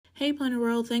Hey Planner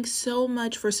World, thanks so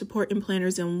much for supporting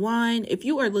Planners and Wine. If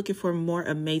you are looking for more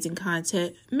amazing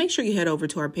content, make sure you head over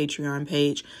to our Patreon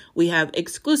page. We have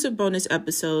exclusive bonus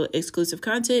episode, exclusive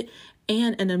content,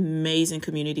 and an amazing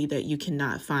community that you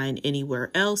cannot find anywhere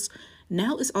else.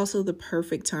 Now is also the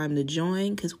perfect time to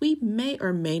join because we may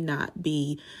or may not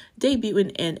be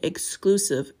debuting an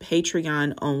exclusive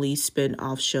Patreon-only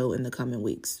spin-off show in the coming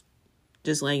weeks.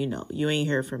 Just letting you know, you ain't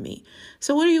heard from me.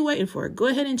 So what are you waiting for? Go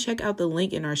ahead and check out the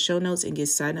link in our show notes and get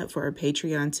signed up for our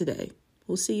Patreon today.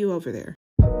 We'll see you over there.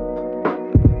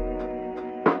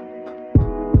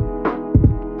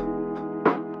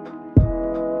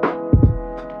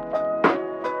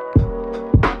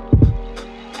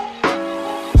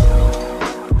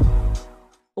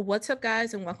 What's up,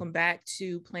 guys, and welcome back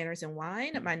to Planners and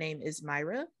Wine. My name is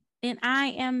Myra. And I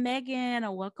am Megan.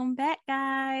 Welcome back,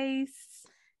 guys.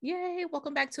 Yay,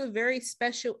 welcome back to a very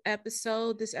special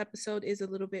episode. This episode is a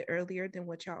little bit earlier than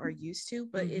what y'all are used to,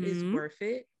 but it is worth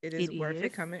it. It is worth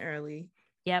it coming early.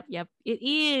 Yep, it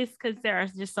is, because there are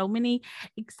just so many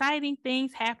exciting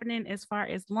things happening as far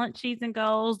as lunch season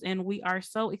goes, and we are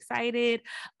so excited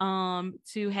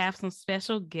to have some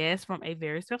special guests from a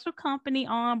very special company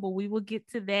on, but we will get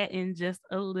to that in just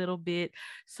a little bit,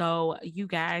 so you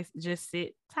guys just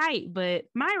sit tight. But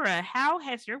Myra, how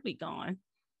has your week gone?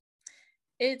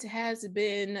 It has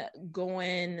been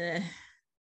going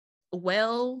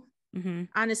well.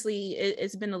 Honestly,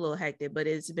 it's been a little hectic, but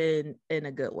it's been in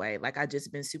a good way. Like, I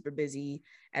just been super busy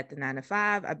at the 9 to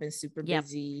 5. I've been super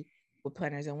busy with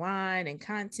Planners and Wine and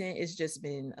content. It's just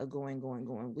been a going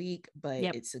week, but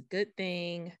it's a good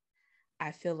thing.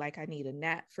 I feel like I need a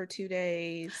nap for 2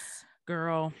 days.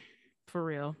 Girl, for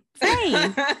real.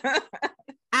 Same.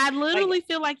 I literally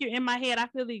feel like you're in my head. I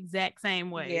feel the exact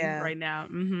same way right now.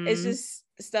 It's just,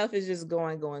 stuff is just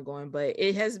going, but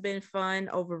it has been fun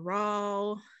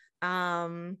overall.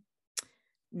 No,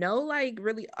 like,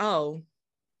 really. Oh,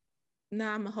 no,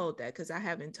 I'm gonna hold that because I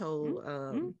haven't told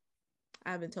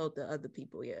the other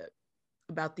people yet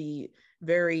about the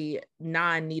very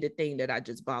non-needed thing that I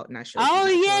just bought and I showed. Oh,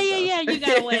 yeah. You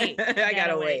gotta wait. I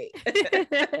gotta wait.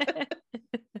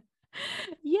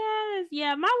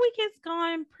 Yes, my week has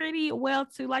gone pretty well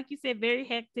too. Like you said, very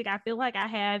hectic. I feel like I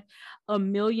have a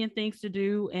million things to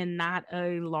do and not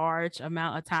a large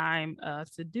amount of time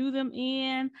to do them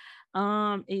in.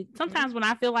 Sometimes when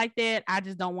I feel like that, I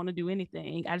just don't want to do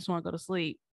anything. I just want to go to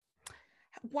sleep.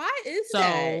 Why is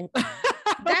that?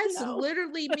 That's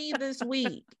literally me this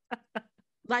week.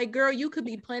 Like, girl, you could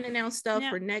be planning out stuff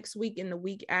for next week and the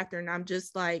week after, and I'm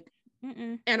just like,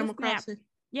 Animal Crossing.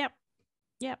 Yep.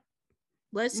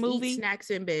 Let's eat snacks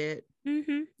in bed.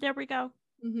 There we go.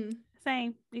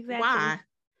 Same, exactly. Why?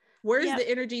 Where's the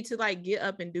energy to like get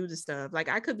up and do the stuff? Like,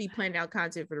 I could be planning out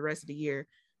content for the rest of the year,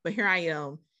 but here I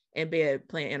am in bed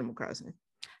playing Animal Crossing.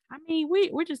 I mean,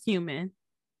 we're just human.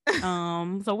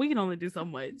 So we can only do so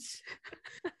much.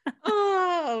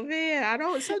 Oh man, I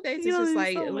don't. Some days it's just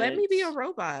like, let me be a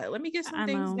robot. Let me get some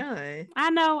things done. I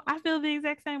know. I feel the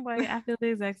exact same way.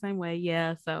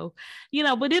 Yeah. So,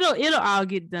 but it'll all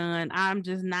get done. I'm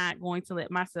just not going to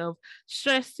let myself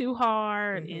stress too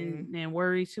hard and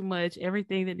worry too much.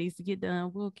 Everything that needs to get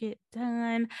done will get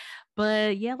done.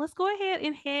 But yeah, let's go ahead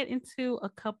and head into a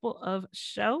couple of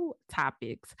show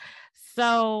topics.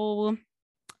 So,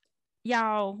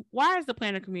 y'all, why is the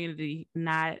planner community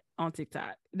not on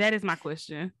TikTok? That is my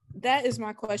question. That is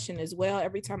my question as well.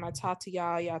 Every time I talk to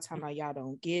y'all talking about y'all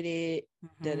don't get it.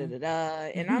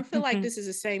 And I feel like this is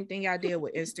the same thing y'all did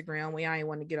with Instagram when y'all ain't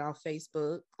want to get off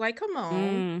Facebook. Like, come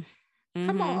on.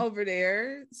 Come on over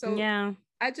there. So yeah,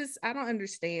 I don't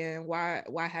understand why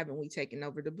haven't we taken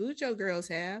over? The Bujo girls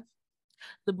have.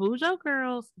 The Bujo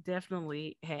girls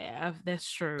definitely have. That's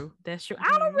true. I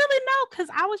don't really know, because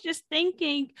I was just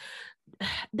thinking,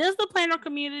 does the planner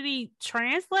community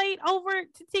translate over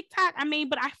to TikTok? I mean,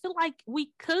 but I feel like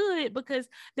we could, because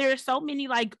there are so many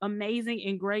like amazing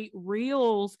and great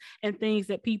reels and things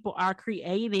that people are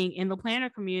creating in the planner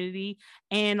community.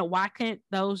 And why can't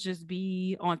those just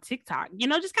be on TikTok?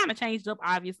 Just kind of changed up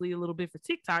obviously a little bit for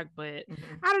TikTok, but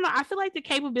I don't know. I feel like the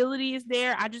capability is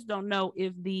there. I just don't know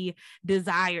if the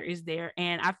desire is there.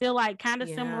 And I feel like kind of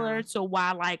similar to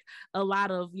why like a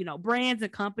lot of, brands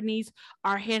and companies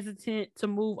are hesitant to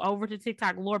move over to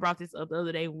TikTok. Laura brought this up the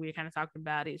other day when we were kind of talking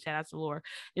about it. Shout out to Laura.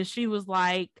 And she was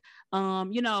like,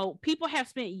 people have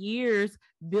spent years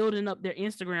building up their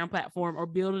Instagram platform or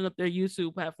building up their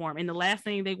YouTube platform. And the last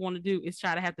thing they want to do is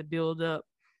try to have to build up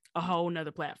a whole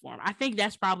nother platform. I think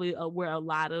that's probably where a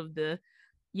lot of the,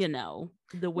 the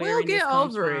wariness get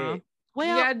comes over from. It.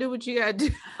 Well, you gotta do what you gotta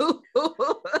do.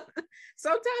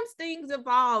 sometimes things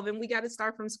evolve and we got to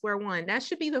start from square one. That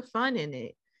should be the fun in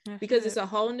it, because it's a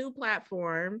whole new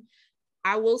platform.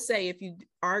 I will say, if you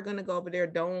are going to go over there,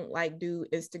 don't like do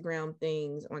Instagram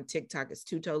things on TikTok. It's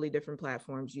two totally different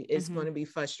platforms. It's going to be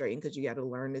frustrating because you got to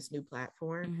learn this new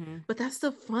platform, but that's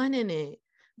the fun in it.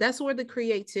 That's where the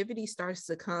creativity starts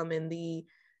to come and the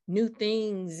new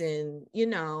things. And, you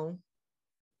know,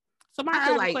 so I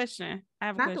have a question.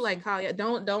 To like call you.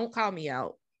 Don't call me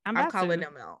out. I'm calling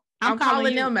them out. I'm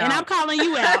calling them out. And I'm calling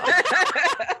you out.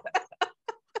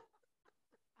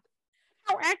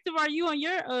 How active are you on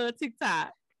your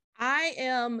TikTok? I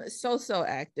am so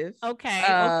active.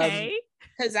 Okay.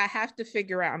 Because I have to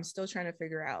figure out, I'm still trying to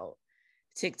figure out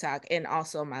TikTok and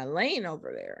also my lane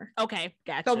over there. Okay,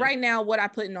 gotcha. So right now, what I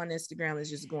put in on Instagram is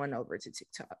just going over to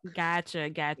TikTok.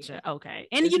 Gotcha. Yeah. Okay.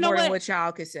 And it's, you know, more than what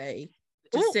y'all could say.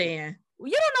 Just saying.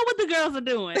 You don't know what the girls are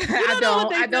doing.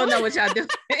 I don't know what y'all doing.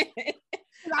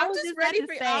 I'm just ready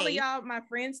for all of y'all, my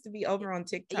friends, to be over on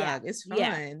TikTok. Yeah. It's fun.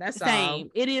 Yeah. That's same. All.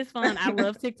 It is fun. I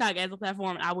love TikTok as a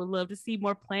platform. I would love to see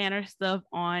more planner stuff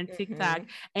on TikTok.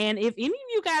 And if any of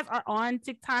you guys are on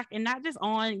TikTok and not just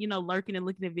on, you know, lurking and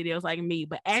looking at videos like me,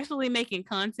 but actually making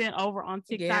content over on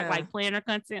TikTok, like planner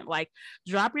content, like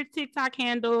drop your TikTok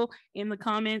handle in the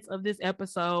comments of this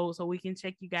episode so we can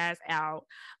check you guys out.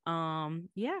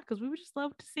 Because we would just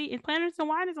love to see. And Planners and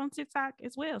Wine is on TikTok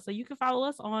as well. So you can follow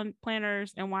us on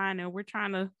Planners and Wine, and we're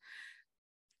trying to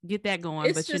get that going.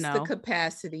 It's just the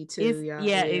capacity too.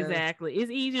 Yeah, exactly.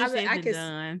 It's easier said than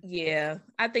done. Yeah,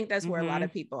 I think that's where a lot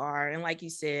of people are. And like you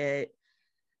said,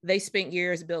 they spent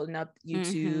years building up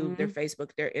YouTube, their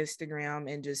Facebook, their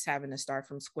Instagram, and just having to start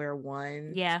from square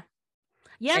one. Yeah,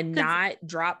 and not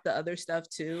drop the other stuff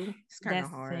too. It's kind of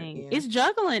hard. Yeah. It's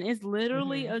juggling. It's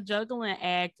literally a juggling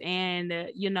act. And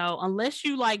you know, unless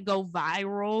you like go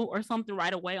viral or something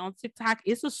right away on TikTok,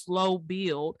 it's a slow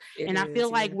build. I feel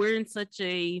like we're in such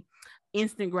a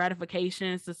instant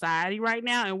gratification society right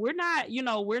now, and we're not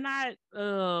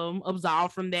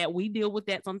absolved from that. We deal with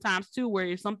that sometimes too, where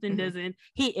if something doesn't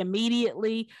hit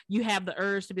immediately, you have the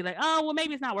urge to be like, oh well,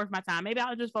 maybe it's not worth my time, maybe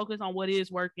I'll just focus on what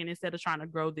is working instead of trying to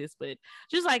grow this. But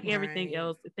just like everything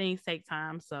else, things take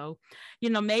time. So, you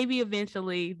know, maybe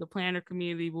eventually the planner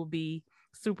community will be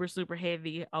super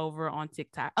heavy over on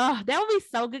TikTok. Oh, that would be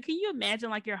so good. Can you imagine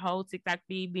like your whole TikTok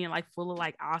feed being like full of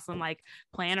like awesome like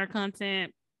planner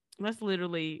content? That's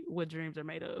literally what dreams are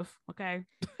made of. Okay.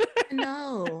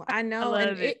 No, I know.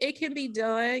 And it can be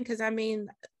done, because I mean,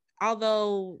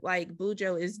 although like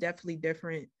Bujo is definitely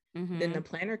different than the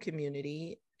planner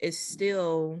community, it's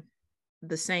still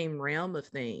the same realm of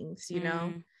things, you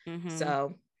know?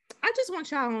 So I just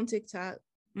want y'all on TikTok.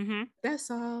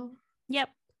 That's all. Yep.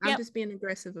 I'm just being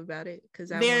aggressive about it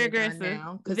because I very want aggressive it done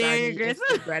now, because I need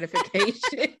instant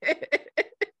gratification.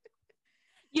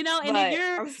 You know, and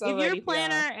if you're a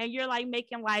planner and you're like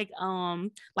making like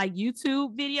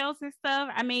YouTube videos and stuff,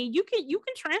 I mean, you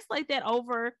can translate that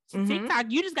over to TikTok.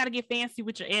 You just got to get fancy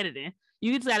with your editing.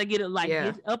 You just got to get it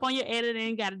get up on your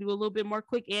editing. Got to do a little bit more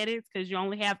quick edits, because you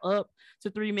only have up to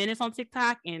 3 minutes on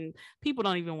TikTok, and people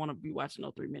don't even want to be watching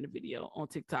no 3-minute video on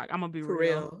TikTok. I'm gonna be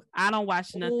real. I don't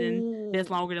watch nothing that's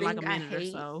longer than like a minute or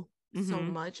so. So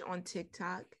much on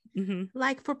TikTok.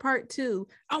 Like for part 2,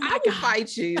 oh my God, will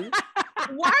fight you.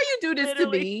 Why you do this to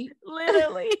me?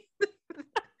 Literally.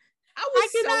 I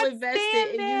was so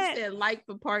invested, and you said like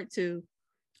for part 2.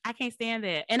 I can't stand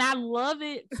that. And I love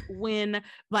it when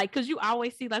like, because you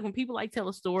always see like when people like tell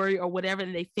a story or whatever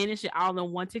and they finish it all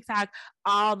in one TikTok,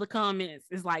 all the comments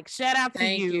is like, shout out to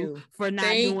you for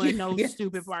not doing no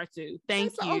stupid part 2.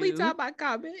 That's the only time I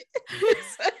comment.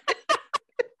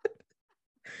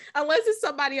 Unless it's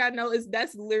somebody I know,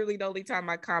 that's literally the only time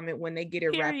I comment, when they get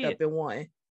it wrapped up in one.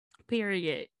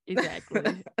 Period.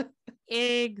 Exactly.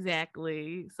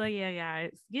 Exactly. So yeah,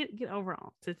 guys, get over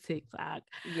on to TikTok.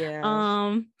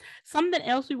 Yeah. Something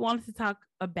else we wanted to talk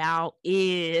about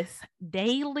is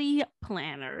daily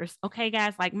planners. Okay,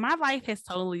 guys, like my life has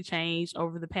totally changed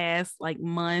over the past like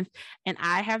month, and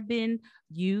I have been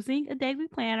using a daily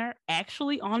planner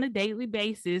actually on a daily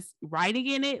basis, writing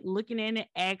in it, looking in it,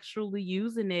 actually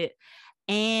using it,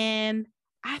 and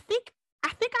I think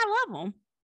I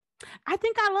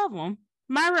love them.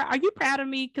 Myra, are you proud of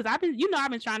me? Because I've been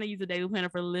trying to use a daily planner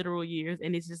for literal years,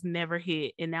 and it's just never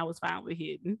hit, and now it's finally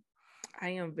hitting.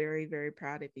 I am very, very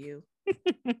proud of you.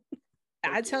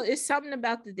 It's something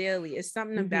about the daily. It's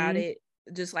something about it,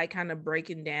 just like kind of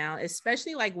breaking down,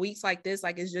 especially like weeks like this.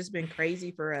 Like it's just been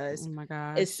crazy for us. Oh my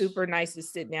gosh. It's super nice to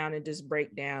sit down and just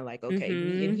break down. Like, okay,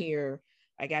 me in here,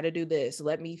 I got to do this.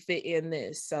 Let me fit in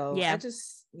this. So I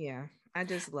just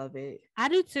love it. I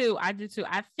do too.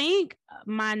 I think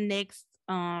my next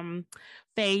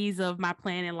phase of my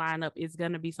planning lineup is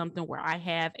going to be something where I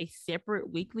have a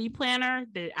separate weekly planner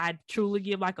that I truly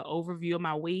give like an overview of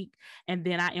my week, and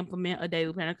then I implement a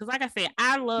daily planner. Because like I said,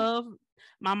 I love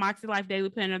my Moxie Life daily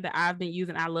planner that I've been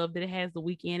using. I love that it has the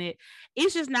week in it.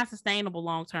 It's just not sustainable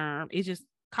long term. It just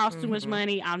costs too much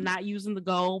money. I'm not using the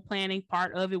goal planning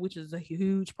part of it, which is a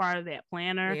huge part of that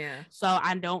planner. Yeah. So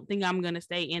I don't think I'm going to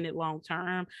stay in it long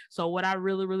term. So what I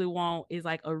really, really want is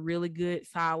like a really good,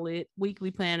 solid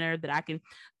weekly planner that I can,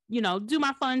 do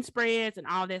my fun spreads and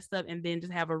all that stuff, and then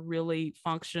just have a really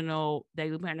functional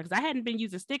daily planner, because I hadn't been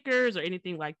using stickers or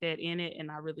anything like that in it,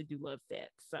 and I really do love that.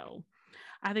 So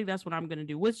I think that's what I'm going to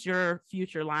do. What's your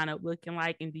future lineup looking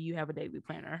like, and do you have a daily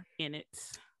planner in it?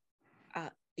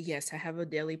 Yes, I have a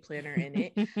daily planner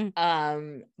in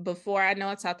it. Before, I know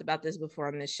I talked about this before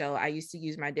on this show, I used to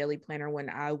use my daily planner when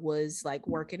I was like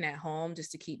working at home,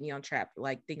 just to keep me on track,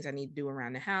 like things I need to do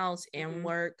around the house and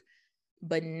work.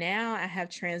 But now I have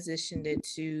transitioned it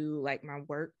to like my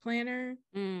work planner.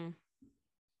 And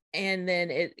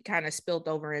then it kind of spilled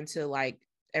over into like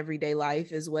everyday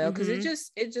life as well, because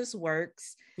it just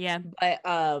works. Yeah. But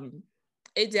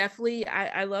it definitely,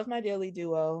 I love my daily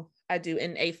duo. I do.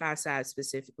 In A5 size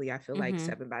specifically, I feel like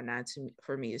 7x9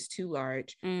 for me is too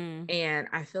large. And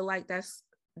I feel like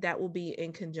that will be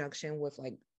in conjunction with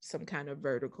like some kind of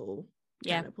vertical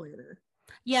kind of planner.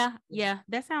 Yeah,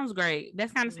 that sounds great.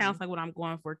 That kind of sounds like what I'm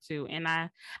going for too. And I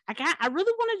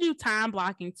really want to do time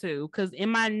blocking too, because in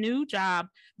my new job,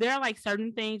 there are like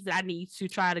certain things that I need to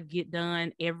try to get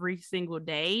done every single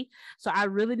day. So I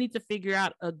really need to figure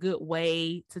out a good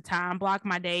way to time block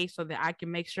my day so that I can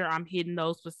make sure I'm hitting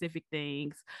those specific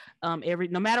things.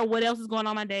 No matter what else is going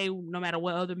on my day, no matter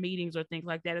what other meetings or things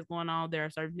like that is going on, there are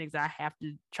certain things I have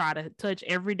to try to touch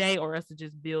every day, or else it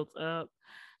just builds up.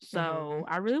 So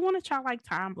I really want to try like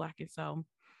time blocking. So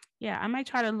yeah, I might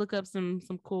try to look up some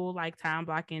cool like time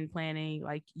blocking planning,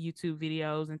 like YouTube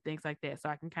videos and things like that, so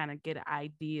I can kind of get an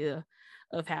idea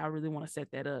of how I really want to set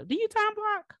that up. Do you time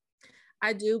block?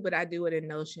 I do, but I do it in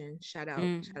Notion. Shout out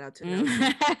to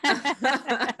Notion.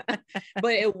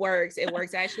 But it works. I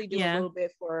actually do a little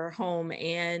bit for home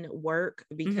and work,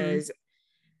 because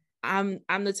I'm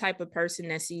the type of person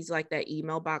that sees like that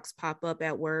email box pop up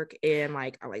at work, and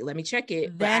like I'm like, let me check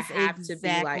it. That's but I have to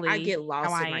be like, I get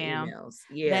lost in my emails.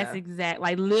 Yeah, that's exact.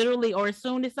 Like literally, or as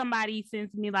soon as somebody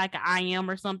sends me like an IM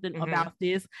or something about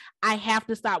this, I have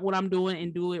to stop what I'm doing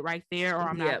and do it right there, or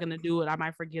I'm not gonna do it. I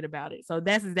might forget about it. So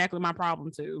that's exactly my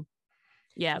problem too.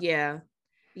 Yeah.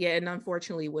 And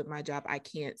unfortunately with my job, I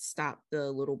can't stop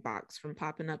the little box from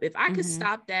popping up. If I could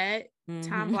stop that,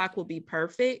 time block will be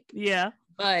perfect. Yeah.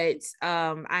 But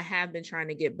I have been trying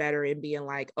to get better in being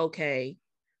like, okay,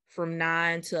 from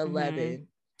 9 to 11,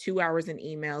 2 hours in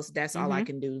emails, that's all I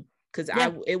can do. Because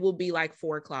it will be like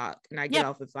 4:00 and I get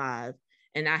off at 5,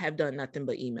 and I have done nothing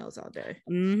but emails all day.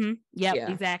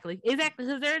 Exactly.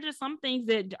 Because there are just some things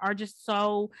that are just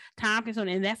so time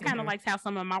consuming, and that's kind of like how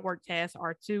some of my work tasks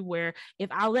are too, where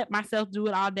if I let myself do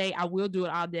it all day, I will do it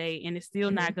all day, and it's still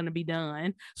not going to be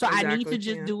done. So I need to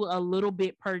just do a little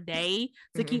bit per day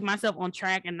to keep myself on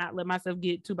track and not let myself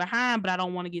get too behind, but I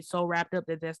don't want to get so wrapped up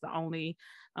that that's the only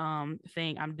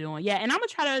thing I'm doing. And I'm gonna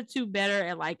try to do better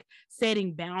at like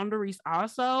setting boundaries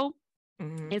also.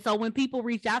 And so when people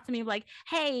reach out to me like,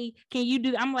 hey, can you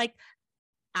do, I'm like,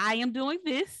 I am doing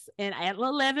this, and at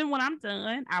 11 when I'm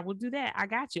done, I will do that. I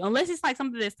got you. Unless it's like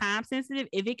something that's time sensitive.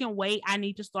 If it can wait, I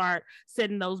need to start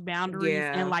setting those boundaries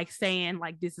and like saying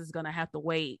like, this is gonna have to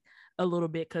wait a little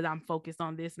bit because I'm focused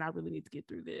on this and I really need to get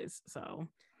through this. So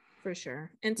for sure.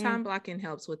 And time blocking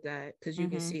helps with that, because you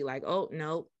can see like, oh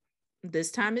no,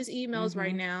 this time is emails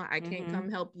right now. I can't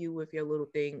come help you with your little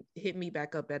thing. Hit me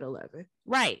back up at 11.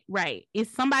 Right.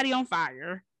 Is somebody on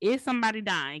fire? Is somebody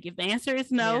dying? If the answer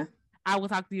is no, I will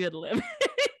talk to you at 11.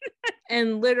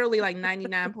 And literally like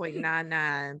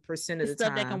 99.99% of the stuff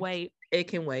time, that can wait. It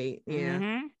can wait.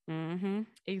 Yeah.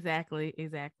 Exactly.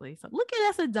 So look at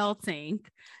us adulting,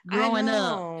 growing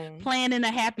up, planning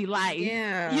a happy life.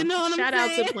 Yeah. You know what I'm saying? Shout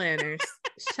out to planners.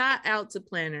 Shout out to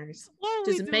planners.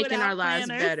 Just making our lives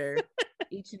better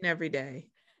each and every day.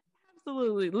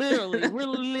 Absolutely. Literally. We're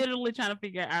literally trying to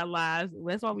figure out our lives.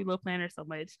 That's why we love planners so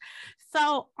much.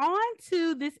 So on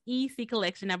to this EC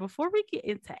collection. Now, before we get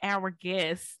into our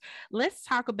guests, let's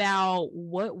talk about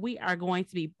what we are going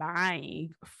to be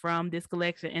buying from this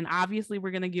collection. And obviously, we're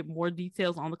going to get more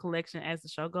details on the collection as the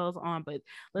show goes on. But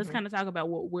let's kind of talk about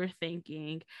what we're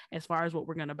thinking as far as what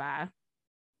we're going to buy.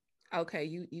 Okay,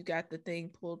 you got the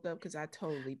thing pulled up, because I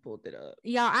totally pulled it up.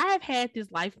 Yeah, I have had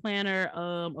this Life Planner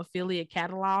affiliate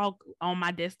catalog on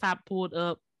my desktop pulled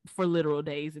up for literal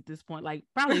days at this point, like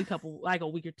probably a couple, like a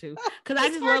week or two, because I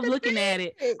It's just hard love to looking at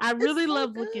it. pick. I really It's so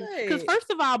love looking, because good.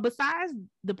 first of all, besides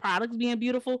the products being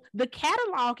beautiful, the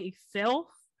catalog itself,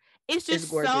 it's It's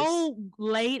just gorgeous. so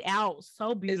laid out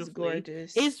so beautifully. It's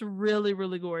gorgeous. It's really,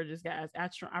 really gorgeous, guys. I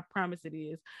promise it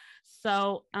is.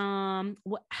 So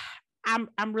what I'm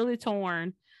really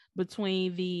torn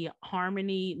between the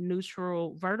Harmony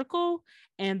Neutral Vertical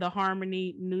and the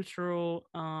Harmony Neutral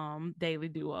Daily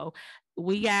Duo.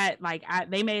 We got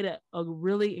they made a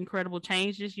really incredible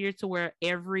change this year to where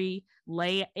every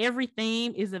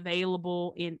theme is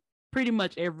available in pretty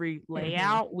much every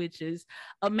layout, which is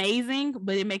amazing,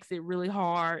 but it makes it really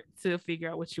hard to figure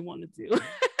out what you want to do.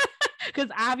 Because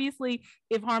obviously,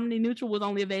 if Harmony Neutral was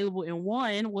only available in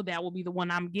one, well, that will be the one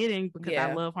I'm getting because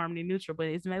I love Harmony Neutral, but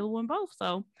it's available in both.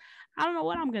 So I don't know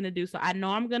what I'm gonna do. So I know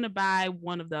I'm gonna buy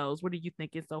one of those. What are you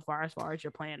thinking so far as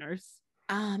your planners?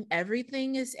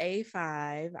 Everything is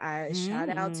A5. I shout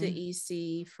out to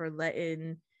EC for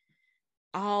letting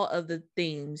all of the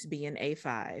themes be in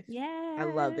A5. Yeah, I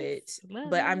love it.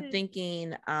 But I'm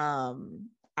thinking I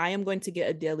am going to get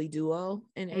a Daily Duo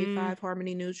in A5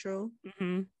 Harmony Neutral.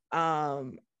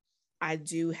 I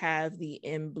do have the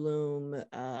In Bloom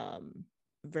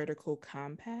Vertical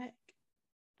Compact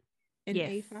in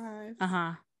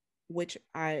A5, which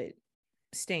I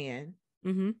stand,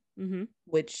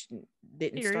 which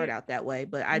didn't start out that way,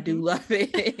 but I do love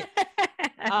it.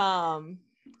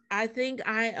 I think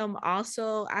I am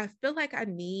also, I feel like I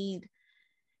need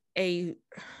I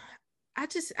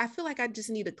feel like I just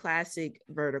need a classic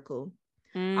vertical.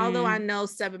 Although I know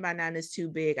 7x9 is too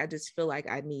big, I just feel like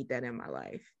I need that in my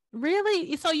life.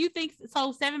 Really? So you think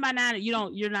 7x9?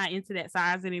 You're not into that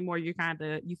size anymore. You're kind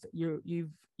of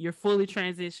you're fully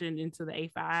transitioned into the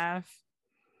A5. I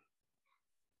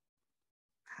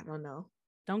don't know.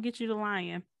 Don't get you the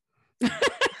lion.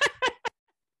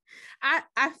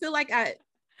 I feel like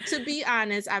to be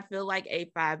honest, I feel like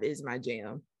A5 is my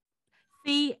jam.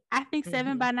 See, I think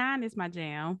 7x9 is my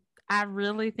jam. I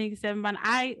really think 7x9.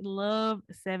 I love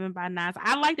 7x9s.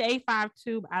 I like the A5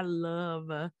 too, but I love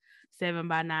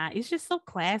 7x9. It's just so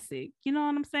classic. You know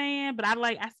what I'm saying? But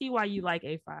I see why you like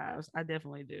A5s. I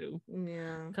definitely do.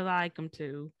 Yeah. Because I like them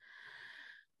too.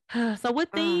 So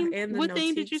what theme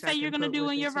did you say you're gonna do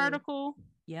in your vertical?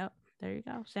 Yep. There you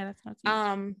go. Shout out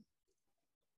to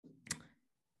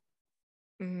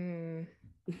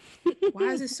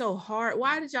why is it so hard?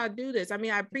 Why did y'all do this? I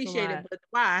mean, I appreciate it, but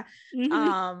why?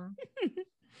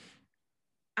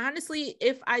 Honestly,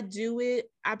 if I do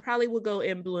it, I probably would go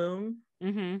In Bloom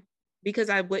because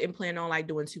I wouldn't plan on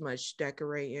doing too much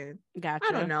decorating. Gotcha.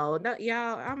 I don't know. No,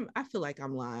 y'all, I feel like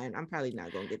I'm lying. I'm probably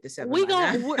not gonna get the 7.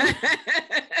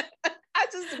 I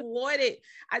just want it.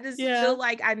 I just feel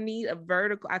like I need a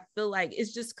vertical. I feel like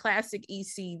it's just classic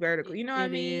EC vertical. You know what I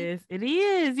mean? It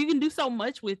is. You can do so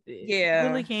much with it. Yeah, you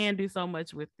really can do so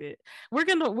much with it. We're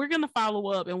gonna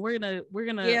follow up, and we're gonna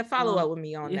follow up with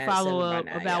me on that. Follow up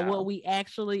about what we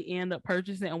actually end up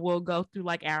purchasing, and we'll go through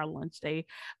our lunch day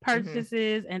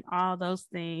purchases and all those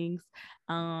things.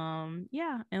 And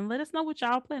let us know what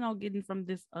y'all plan on getting from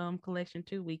this collection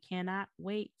too. We cannot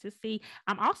wait to see.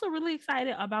 I'm also really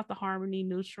excited about the Harmony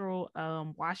Neutral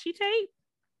washi tape.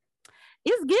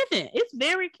 It's giving. It's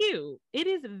very cute. It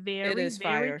is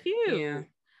very cute. Yeah.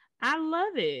 I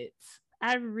love it.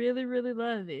 I really, really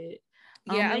love it.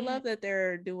 Yeah, I love that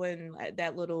they're doing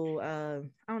that little I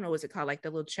don't know what's it called, the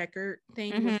little checker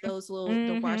thing with those little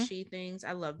the washi things.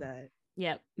 I love that.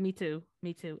 Yep, me too.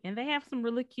 And they have some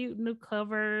really cute new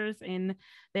covers and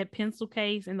that pencil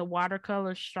case and the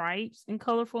watercolor stripes in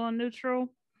colorful and neutral.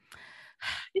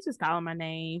 It's just calling my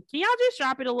name. Can y'all just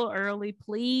drop it a little early,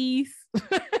 please?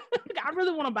 I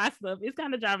really want to buy stuff. It's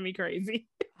kind of driving me crazy.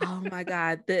 Oh my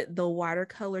God. The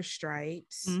watercolor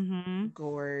stripes.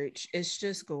 Gorge. It's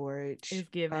just gorge. It's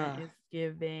giving. It's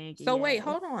giving. So wait,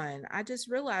 hold on. I just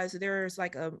realized there's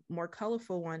a more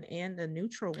colorful one and a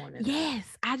neutral one. Yes,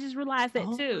 I just realized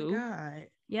that too. Oh my God.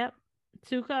 Yep.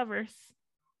 2 covers.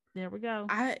 There we go.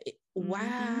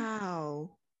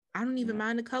 Wow. I don't even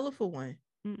mind the colorful one.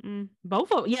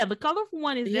 Both of them. Yeah, the colorful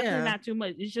one is definitely not too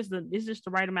much. It's just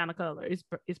the right amount of color.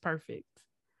 It's perfect.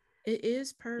 It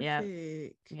is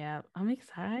perfect. Yeah, I'm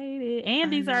excited.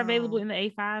 And these are available in the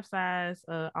A5 size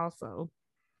also.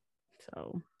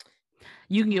 So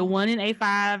you can get one in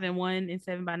A5 and one in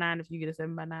 7x9 if you get a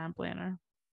 7x9 planner.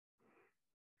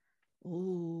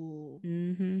 Ooh.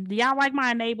 Do y'all like my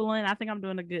enabling? I think I'm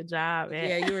doing a good job.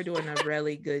 Yeah, you were doing a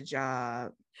really good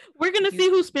job. We're gonna see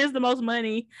who spends the most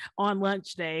money on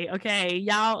lunch day. Okay,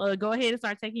 y'all go ahead and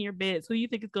start taking your bets. Who you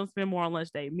think is gonna spend more on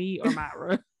lunch day, me or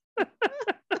Myra?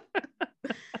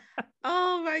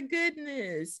 Oh my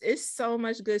goodness. It's so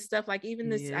much good stuff. Like even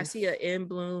this, I Yes. see a In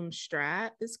Bloom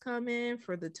strap is coming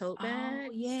for the tote Oh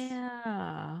bags.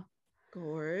 yeah.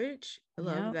 Gorge. I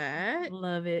love Yep. that.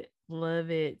 Love it.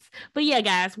 Love it. But yeah,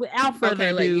 guys, without further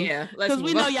Okay, ado, let's because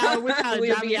we move on. know y'all, we're kind of We'll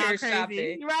driving be y'all here crazy,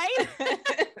 shopping. right?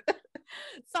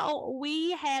 So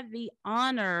we had the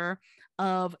honor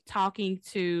of talking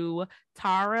to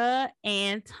Tara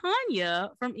and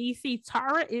Tanya from EC.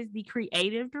 Tara is the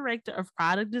creative director of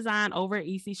product design over at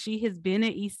EC. She has been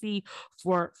at EC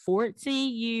for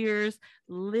 14 years,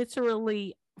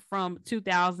 literally from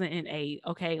 2008.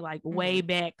 Okay, like way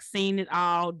back, seen it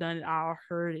all, done it all,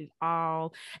 heard it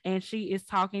all. And she is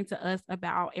talking to us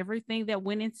about everything that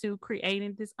went into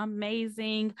creating this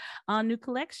amazing new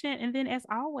collection. And then, as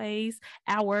always,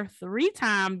 our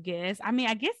 3-time guest. I mean,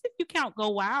 I guess if you count Go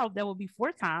Wild, that would be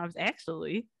 4 times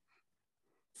actually.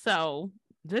 So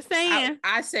just saying.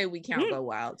 I say we count Go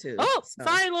Wild too. Oh, so.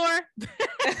 Sorry, Laura.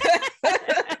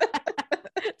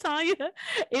 Tanya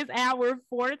is our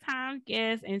 4-time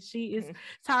guest, and she is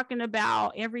talking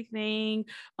about everything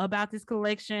about this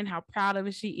collection, how proud of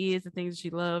it she is, the things she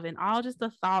loves, and all just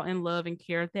the thought and love and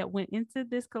care that went into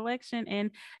this collection.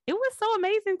 And it was so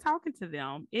amazing talking to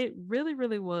them. It really,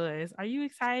 really was. Are you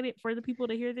excited for the people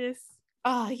to hear this?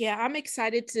 Oh yeah, I'm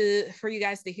excited for you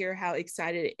guys to hear how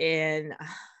excited and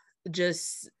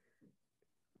just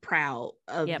proud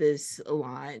of this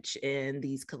launch and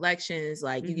these collections.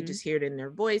 Like you can just hear it in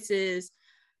their voices,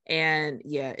 and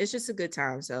yeah, it's just a good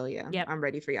time. So yeah, I'm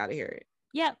ready for y'all to hear it.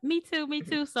 Yeah, me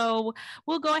too. So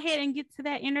we'll go ahead and get to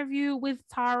that interview with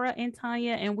Tara and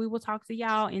Tanya, and we will talk to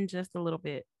y'all in just a little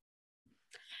bit.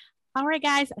 All right,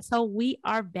 guys. So we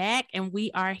are back, and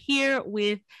we are here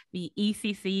with the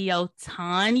EC CEO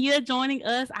Tanya joining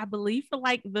us, I believe, for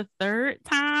like the 3rd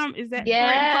time. Is that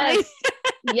correct?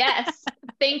 Yes.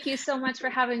 Thank you so much for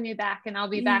having me back, and I'll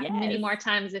be back many more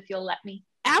times if you'll let me.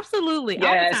 Absolutely.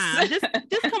 Yes. All the time.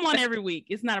 Just come on every week.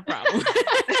 It's not a problem.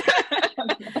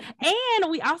 And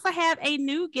we also have a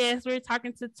new guest. We're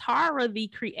talking to Tara, the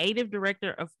creative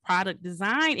director of product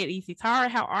design at EC. Tara,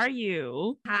 how are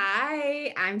you?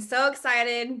 Hi, I'm so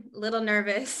excited, a little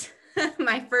nervous.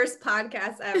 My first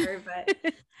podcast ever,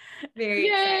 but very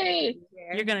excited.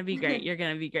 You're going to be great. You're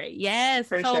going to be great. Yes.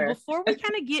 So before we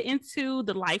kind of get into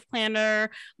the Life Planner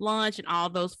launch and all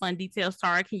those fun details,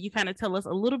 Tara, can you kind of tell us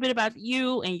a little bit about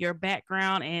you and your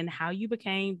background and how you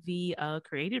became the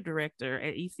creative director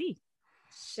at EC?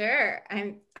 Sure.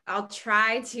 I'll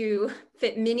try to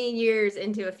fit many years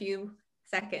into a few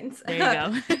seconds. There you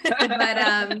go.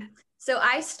 But so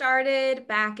I started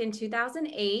back in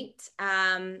 2008.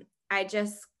 I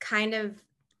just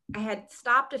I had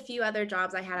stopped a few other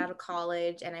jobs I had out of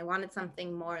college, and I wanted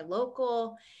something more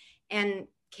local, and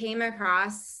came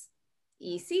across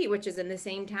EC, which is in the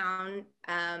same town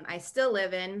I still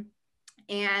live in,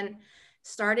 and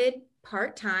started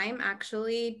part-time.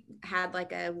 Actually had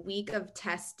like a week of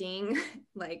testing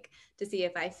like to see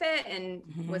if I fit and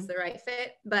was the right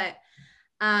fit. But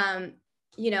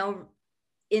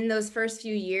in those first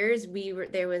few years,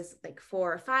 there was like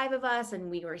 4 or 5 of us, and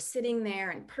we were sitting there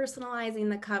and personalizing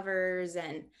the covers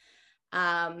and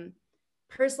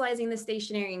personalizing the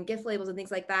stationery and gift labels and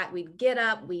things like that. We'd get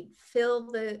up, we'd fill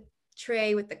the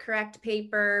tray with the correct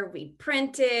paper, we'd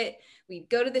print it, we'd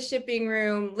go to the shipping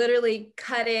room, literally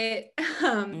cut it.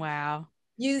 Wow.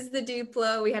 Use the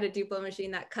Duplo. We had a Duplo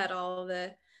machine that cut all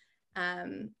the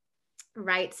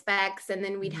right specs, and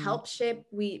then we'd help ship.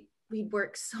 We'd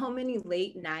work so many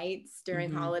late nights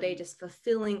during holiday, just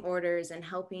fulfilling orders and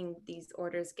helping these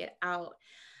orders get out.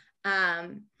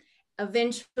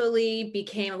 Eventually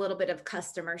became a little bit of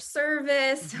customer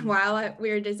service while we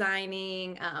were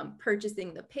designing,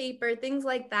 purchasing the paper, things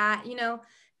like that,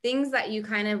 things that you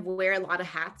kind of wear a lot of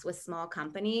hats with small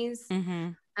companies.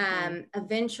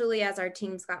 Eventually, as our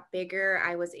teams got bigger,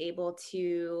 I was able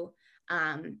to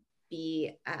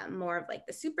be more of like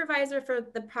the supervisor for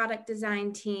the product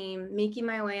design team, making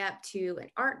my way up to an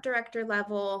art director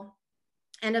level,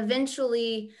 and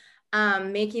eventually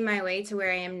making my way to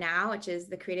where I am now, which is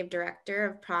the creative director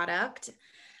of product.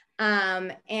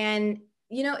 And,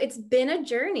 it's been a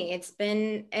journey. It's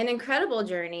been an incredible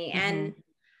journey. And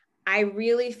I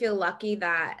really feel lucky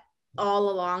that all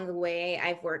along the way,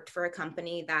 I've worked for a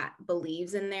company that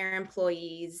believes in their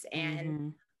employees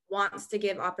and wants to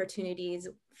give opportunities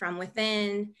from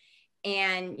within.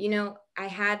 And, I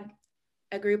had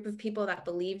a group of people that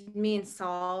believed me and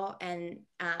saw, and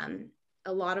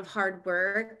a lot of hard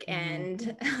work.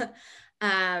 And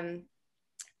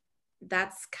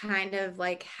that's kind of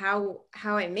like how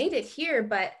I made it here.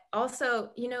 But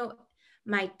also,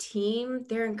 my team,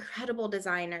 they're incredible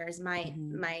designers. My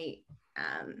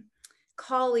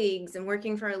colleagues and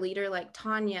working for a leader like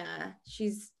Tanya,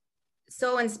 she's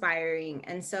so inspiring.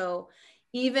 And so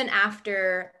even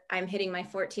after I'm hitting my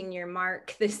 14-year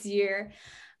mark this year,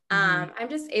 I'm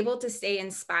just able to stay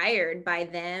inspired by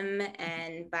them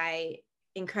and by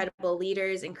incredible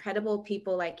leaders, incredible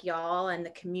people like y'all, and the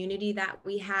community that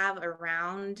we have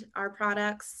around our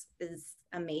products is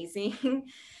amazing.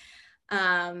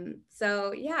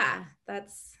 So yeah, that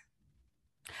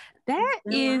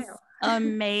is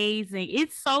amazing.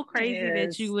 It's so crazy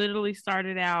that you literally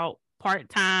started out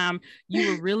part-time.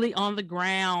 You were really on the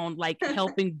ground, like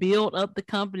helping build up the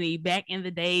company back in the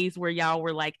days where y'all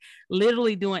were like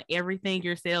literally doing everything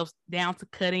yourselves down to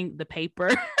cutting the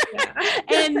paper.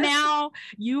 And now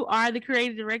you are the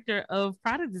creative director of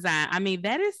product design. I mean,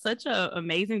 that is such an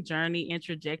amazing journey and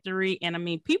trajectory. And I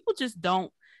mean, people just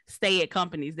don't stay at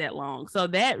companies that long. So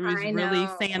that is really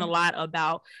saying a lot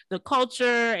about the culture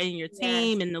and your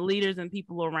team and the leaders and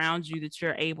people around you, that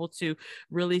you're able to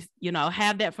really, you know,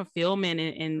 have that fulfillment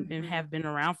and have been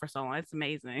around for so long. It's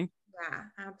amazing.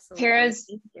 Yeah,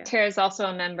 absolutely. Tara's also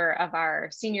a member of our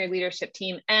senior leadership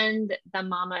team and the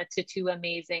mama to two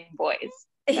amazing boys.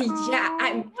 Yeah,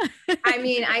 I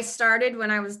mean, I started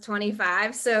when I was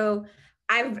 25, so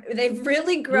they've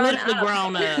really grown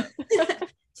up.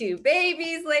 2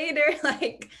 babies later,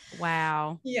 like,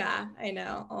 wow. Yeah, I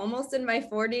know. Almost in my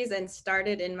 40s and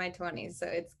started in my 20s. So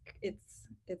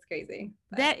it's crazy.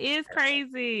 That is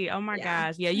crazy. Oh my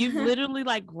gosh. Yeah, you've literally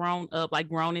like grown up, like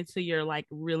grown into your like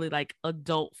really like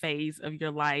adult phase of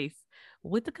your life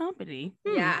with the company.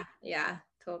 Yeah,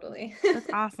 totally. That's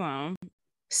awesome.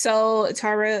 So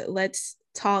Tara, let's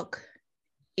talk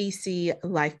EC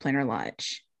Life Planner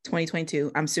launch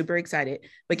 2022. I'm super excited,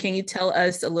 but can you tell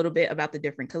us a little bit about the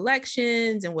different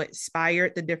collections and what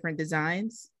inspired the different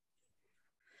designs?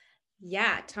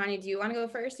 Yeah, Tanya, do you want to go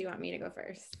first? Do you want me to go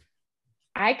first?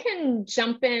 I can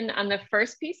jump in on the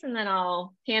first piece and then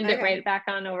I'll hand it right back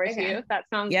on over to you. If that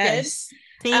sounds good.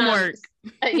 Teamwork.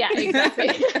 Yeah, exactly.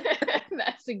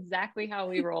 That's exactly how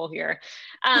we roll here.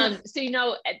 So, you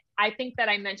know, I think that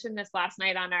I mentioned this last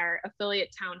night on our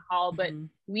affiliate town hall, but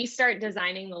we start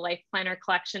designing the Life Planner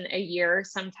collection a year,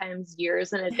 sometimes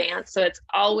years in advance. So it's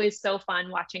always so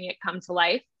fun watching it come to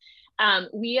life.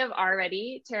 We have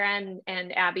already, Tara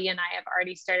and Abby and I have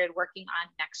already started working on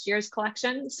next year's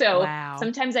collection. So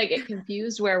sometimes I get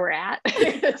confused where we're at.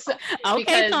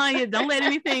 Okay, Tanya, don't let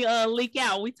anything leak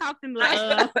out. We talked in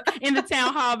the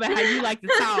town hall about how you like to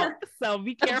talk. So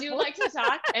be careful. I do like to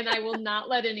talk and I will not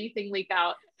let anything leak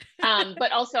out.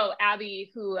 But also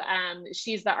Abby, who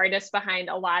she's the artist behind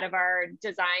a lot of our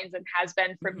designs and has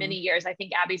been for many years. I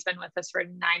think Abby's been with us for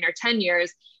 9 or 10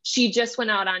 years. She just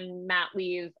went out on mat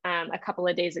leave a couple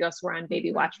of days ago. So we're on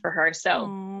baby watch for her. So,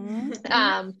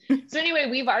 so anyway,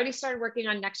 we've already started working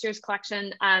on next year's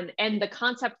collection. And the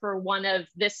concept for one of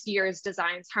this year's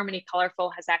designs, Harmony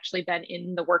Colorful, has actually been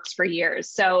in the works for years.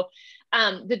 So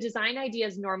the design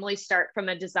ideas normally start from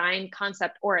a design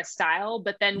concept or a style,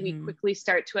 but then we quickly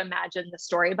start to imagine the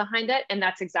story behind it. And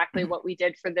that's exactly what we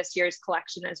did for this year's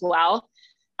collection as well.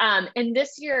 And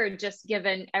this year, just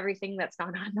given everything that's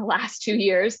gone on the last 2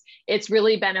 years, it's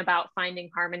really been about finding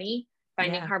harmony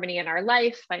in our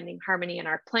life, finding harmony in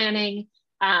our planning,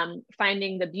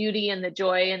 finding the beauty and the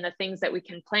joy and the things that we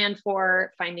can plan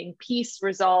for, finding peace,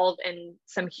 resolve, and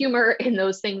some humor in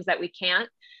those things that we can't.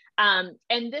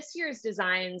 And this year's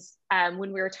designs,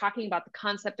 when we were talking about the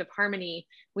concept of harmony,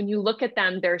 when you look at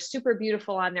them, they're super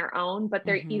beautiful on their own, but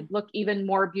they look even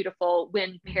more beautiful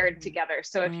when paired together.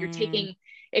 So if you're taking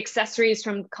accessories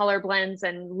from color blends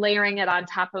and layering it on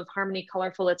top of Harmony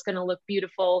Colorful, it's going to look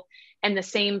beautiful. And the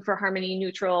same for Harmony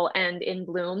Neutral and In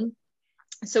Bloom.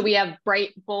 So we have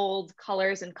bright, bold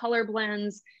colors and color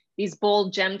blends, these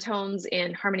bold gem tones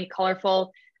in Harmony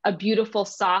Colorful, a beautiful,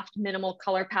 soft, minimal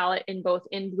color palette in both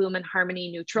In Bloom and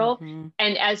Harmony Neutral.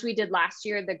 And as we did last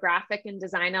year, the graphic and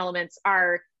design elements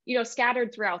are, you know,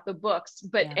 scattered throughout the books,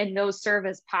 but and those serve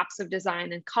as pops of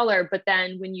design and color. But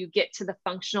then when you get to the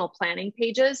functional planning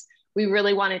pages, we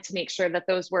really wanted to make sure that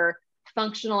those were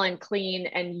functional and clean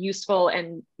and useful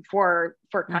and for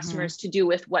customers to do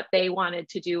with what they wanted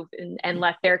to do and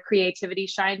let their creativity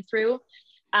shine through.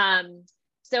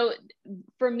 So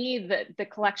for me, the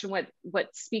collection,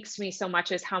 what speaks to me so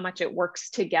much is how much it works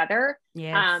together.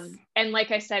 And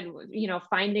like I said, you know,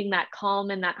 finding that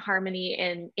calm and that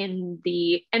harmony in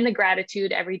the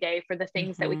gratitude every day for the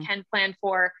things that we can plan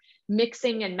for,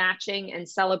 mixing and matching and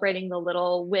celebrating the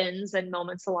little wins and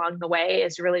moments along the way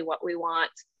is really what we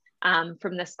want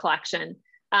from this collection.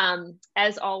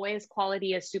 As always,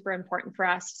 quality is super important for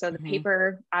us. So the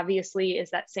paper obviously is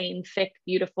that same thick,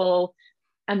 beautiful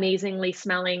amazingly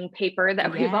smelling paper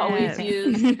that we've always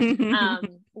used.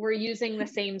 We're using the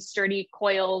same sturdy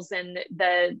coils and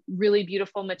the really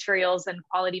beautiful materials and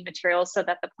quality materials so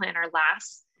that the planner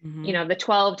lasts, you know, the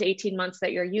 12 to 18 months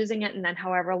that you're using it, and then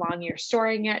however long you're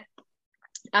storing it.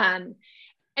 And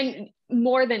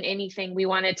more than anything, we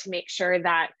wanted to make sure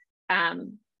that,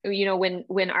 you know,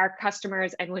 when our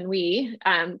customers and when we,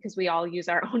 because we all use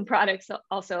our own products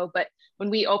also, but when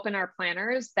we open our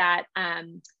planners, that,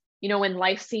 you know, when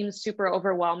life seems super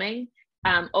overwhelming,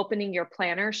 opening your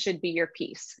planner should be your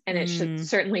peace, and it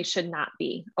certainly should not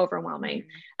be overwhelming.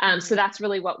 So that's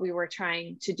really what we were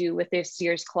trying to do with this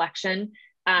year's collection.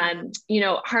 You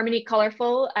know, Harmony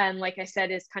Colorful, like I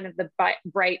said, is kind of the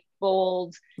bright,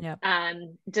 bold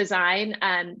design.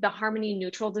 The Harmony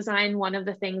Neutral design, one of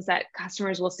the things that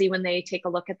customers will see when they take a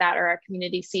look at that, or our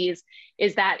community sees,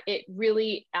 is that it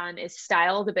really is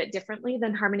styled a bit differently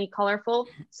than Harmony Colorful.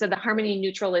 So the Harmony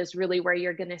Neutral is really where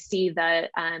you're going to see the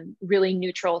really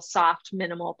neutral, soft,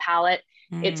 minimal palette.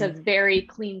 It's a very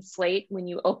clean slate when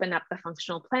you open up the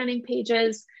functional planning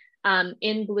pages.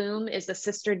 In Bloom is a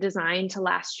sister design to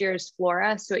last year's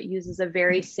Flora. So it uses a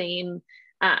very same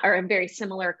or a very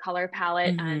similar color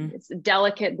palette. It's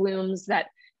delicate blooms that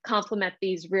complement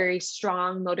these very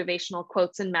strong motivational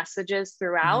quotes and messages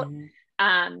throughout.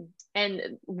 And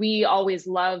we always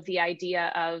love the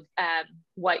idea of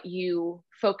what you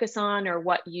focus on or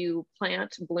what you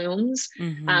plant blooms.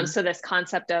 So this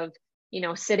concept of, you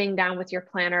know, sitting down with your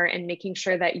planner and making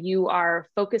sure that you are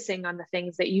focusing on the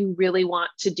things that you really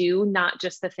want to do, not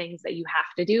just the things that you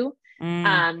have to do.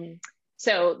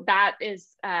 So that is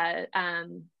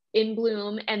in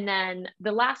Bloom. And then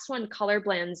the last one, Color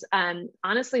Blends.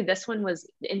 Honestly, this one was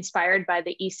inspired by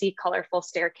the EC Colorful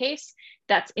Staircase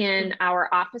that's in our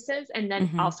offices, and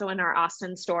then also in our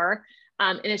Austin store.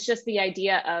 And it's just the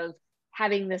idea of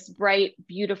having this bright,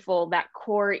 beautiful, that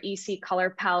core EC color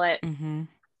palette,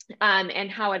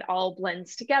 and how it all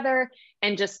blends together,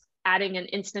 and just adding an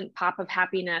instant pop of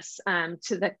happiness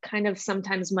to the kind of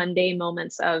sometimes mundane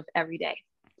moments of every day.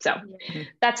 So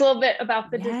that's a little bit about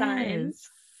the designs.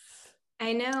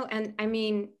 I know. And I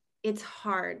mean, it's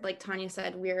hard. Like Tanya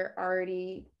said, we're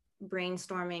already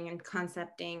brainstorming and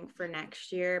concepting for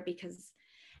next year, because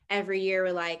every year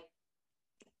we're like,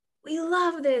 we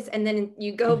love this. And then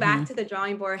you go back to the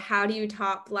drawing board. How do you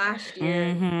top last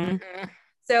year?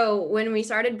 So when we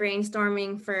started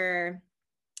brainstorming for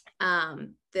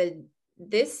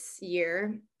this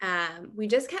year, we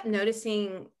just kept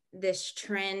noticing this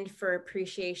trend for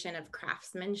appreciation of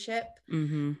craftsmanship.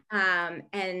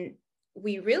 And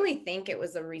we really think it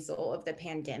was a result of the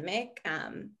pandemic.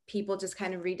 People just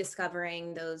kind of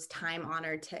rediscovering those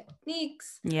time-honored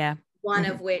techniques. One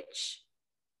of which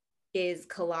is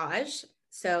collage.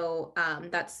 So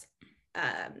that's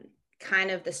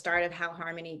kind of the start of how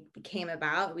Harmony came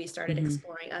about. We started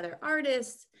exploring other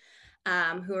artists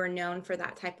who are known for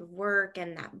that type of work,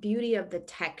 and that beauty of the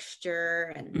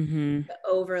texture and the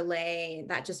overlay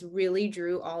that just really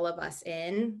drew all of us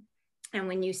in. And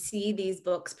when you see these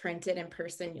books printed in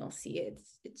person, you'll see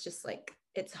it's just like,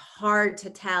 it's hard to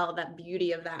tell that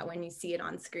beauty of that when you see it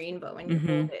on screen, but when you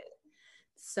hold it,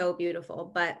 it's so beautiful.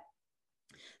 But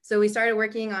so we started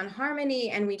working on Harmony,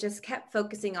 and we just kept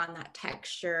focusing on that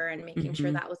texture and making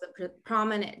sure that was a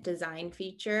prominent design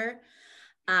feature.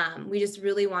 We just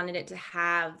really wanted it to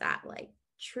have that like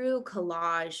true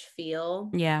collage feel,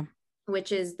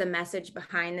 which is the message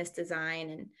behind this design.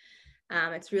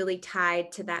 And it's really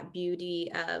tied to that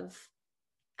beauty of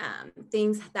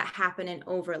things that happen in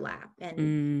overlap,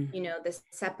 and you know, the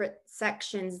separate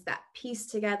sections that piece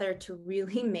together to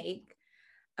really make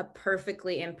a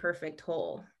perfectly imperfect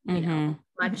whole, you know,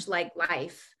 much like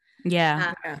life.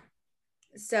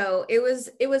 So it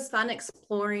was fun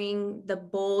exploring the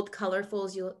bold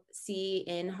colorfuls you'll see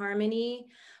in Harmony,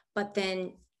 but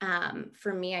then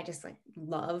for me, I just like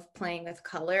love playing with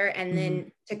color, and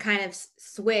then to kind of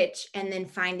switch and then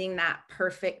finding that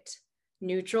perfect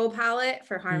neutral palette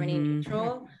for Harmony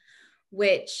Neutral,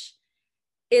 which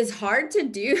is hard to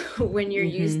do when you're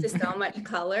used to so much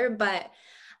color, but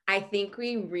I think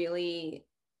we really,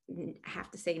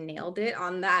 have to say, nailed it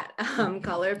on that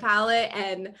color palette.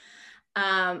 And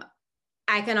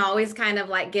I can always kind of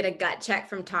like get a gut check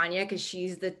from Tanya, because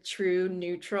she's the true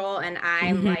neutral, and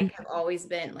I'm like, have always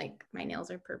been like, my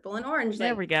nails are purple and orange. There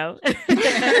like, we go.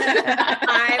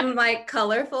 I'm like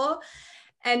colorful.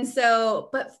 And so,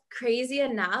 but crazy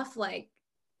enough, like,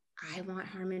 I want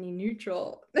Harmony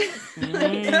Neutral.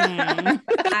 I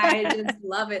just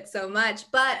love it so much.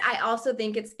 But I also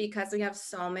think it's because we have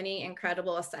so many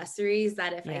incredible accessories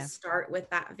that if I start with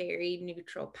that very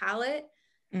neutral palette,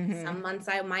 Some months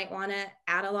I might want to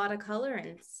add a lot of color,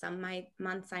 and some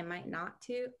months I might not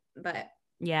to. But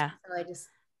yeah, so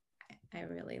I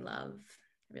really love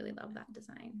that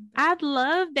design. I'd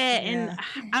love that. Yeah. And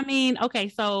I mean, okay,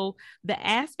 so the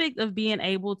aspect of being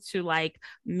able to like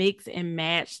mix and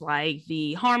match like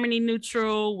the harmony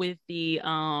neutral with the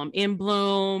in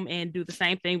bloom, and do the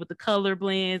same thing with the color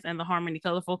blends and the harmony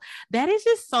colorful, that is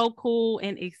just so cool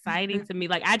and exciting to me.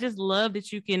 Like, I just love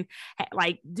that you can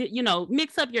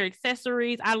mix up your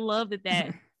accessories. I love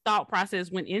that thought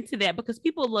process went into that, because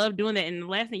people love doing that. And the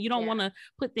last thing, you don't want to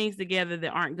put things together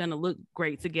that aren't going to look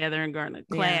great together and going to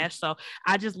clash. So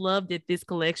I just love that this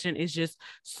collection is just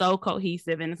so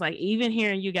cohesive. And it's like, even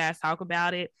hearing you guys talk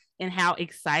about it and how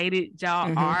excited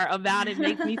y'all are about it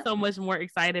makes me so much more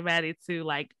excited about it too.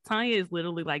 Like, Tanya is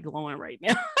literally like glowing right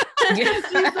now. She's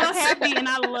so happy, and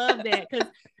I love that, because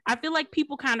I feel like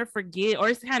people kind of forget, or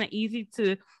it's kind of easy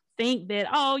to think that,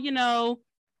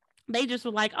 they just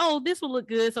were like, oh, this will look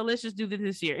good, so let's just do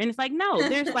this year. And it's like, no,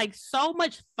 there's like so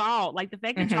much thought. Like, the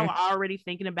fact that y'all are already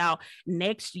thinking about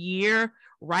next year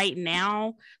right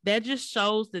now, that just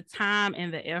shows the time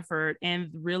and the effort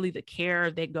and really the care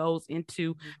that goes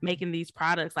into making these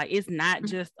products. Like, it's not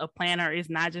just a planner, it's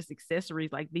not just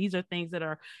accessories. Like, these are things that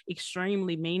are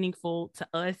extremely meaningful to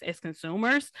us as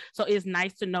consumers. So it's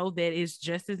nice to know that it's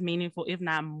just as meaningful, if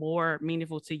not more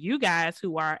meaningful, to you guys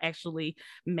who are actually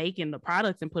making the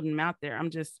products and putting them out there.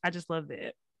 I just love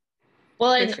that.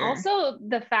 Well, and also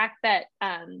the fact that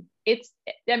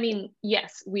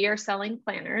yes, we are selling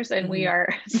planners and we are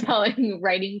selling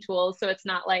writing tools. So it's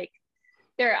not like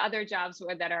there are other jobs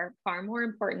that are far more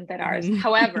important than ours.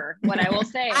 However, what I will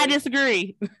say, I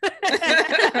disagree.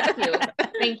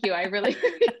 Thank you. I really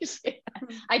appreciate that.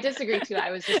 I disagree too.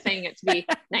 I was just saying it to be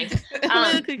nice.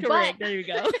 Politically correct. There you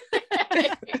go.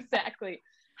 Exactly.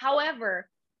 However,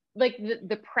 like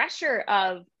the pressure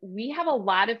of, we have a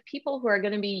lot of people who are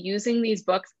going to be using these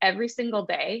books every single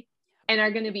day and are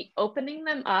going to be opening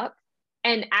them up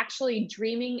and actually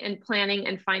dreaming and planning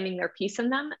and finding their piece in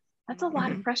them. That's a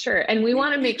lot of pressure. And we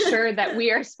want to make sure that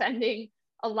we are spending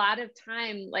a lot of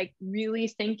time, like, really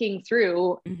thinking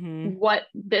through what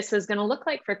this is going to look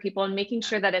like for people, and making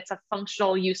sure that it's a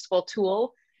functional, useful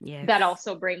tool that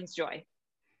also brings joy.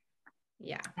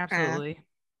 Yeah, absolutely.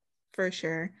 For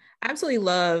sure. I absolutely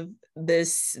love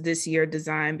this year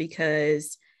design,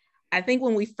 because I think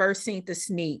when we first seen the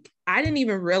sneak, I didn't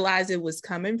even realize it was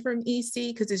coming from EC,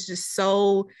 because it's just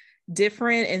so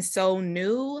different and so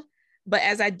new. But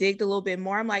as I digged a little bit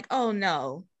more, I'm like, oh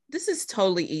no, this is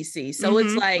totally EC. So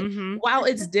it's like, while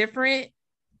it's different,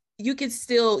 you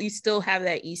still have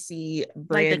that EC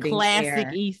branding, like the classic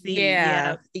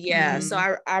there. EC. Yeah.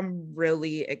 So I'm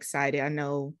really excited. I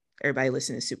know everybody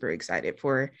listening is super excited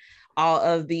for all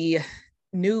of the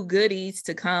new goodies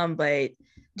to come, but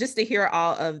just to hear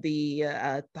all of the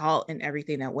thought and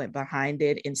everything that went behind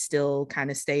it and still kind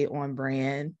of stay on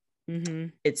brand,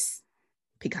 it's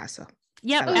Picasso.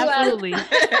 Yep, absolutely.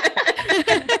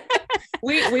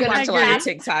 We watch a lot of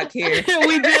TikTok here.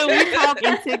 We do. We talk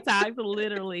in TikToks,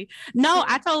 literally. No,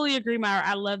 I totally agree, Myra.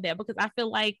 I love that, because I feel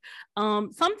like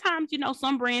sometimes,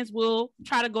 some brands will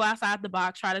try to go outside the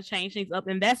box, try to change things up,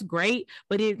 and that's great.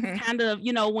 But it's kind of,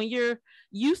 when you're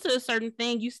used to a certain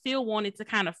thing, you still want it to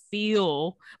kind of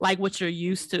feel like what you're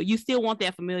used to. You still want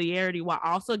that familiarity while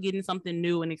also getting something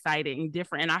new and exciting and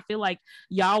different. And I feel like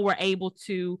y'all were able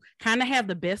to kind of have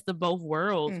the best of both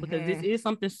worlds, because this is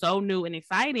something so new and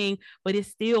exciting, but it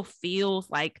still feels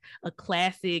like a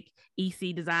classic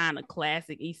EC design, a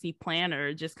classic EC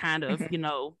planner, just kind of,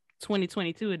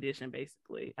 2022 edition,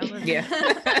 basically. I love it.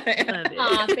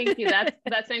 Love it. Thank you.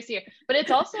 That's nice to hear. But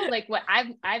it's also like what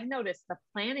I've noticed, the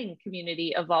planning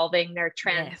community evolving their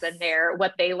trends and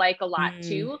what they like a lot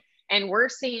too. And we're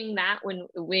seeing that when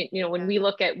we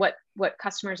look at what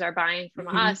customers are buying from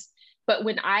us. But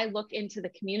when I look into the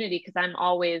community, because I'm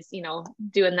always,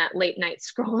 doing that late night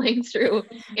scrolling through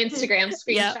Instagram,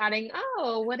 screenshotting.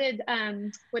 Oh, what did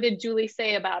Julie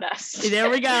say about us? There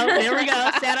we go.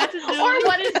 Shout out to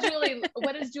Julie. Or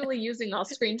what is Julie using? I'll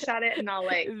screenshot it and I'll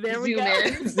zoom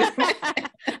in.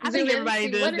 I think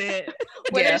everybody does that.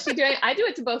 What is she doing? I do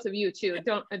it to both of you too.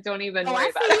 Don't even worry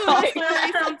about it. I see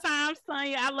you sometimes,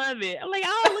 Tanya. I love it. I'm like,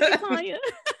 oh, look at Tanya.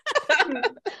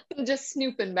 I'm just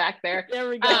snooping back there. There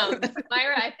we go.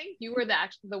 Myra, I think you were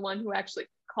the one who actually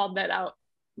called that out,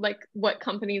 like what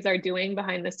companies are doing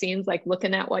behind the scenes, like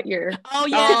looking at what you're. Oh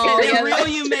yeah, the reel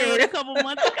you made a couple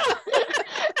months ago.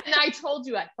 And I told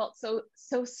you I felt so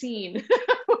seen, because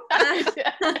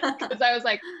I was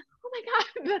like, oh my God,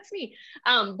 that's me.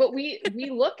 But we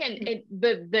look and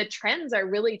the trends are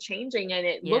really changing, and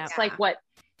it looks like what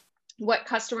what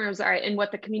customers are and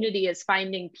what the community is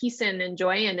finding peace in and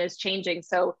joy in is changing.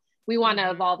 So we want to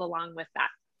evolve along with that.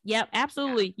 Yep,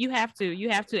 absolutely. You have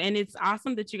to. And it's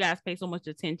awesome that you guys pay so much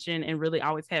attention and really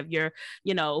always have your,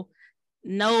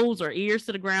 nose or ears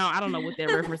to the ground. I don't know what that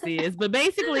reference is, but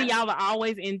basically y'all are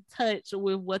always in touch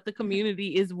with what the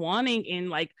community is wanting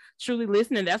and like truly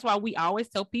listening. That's why we always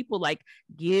tell people, like,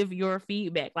 give your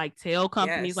feedback, like tell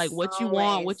companies like what you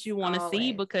want, what you want to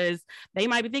see, because they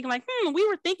might be thinking like, we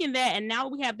were thinking that, and now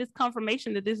we have this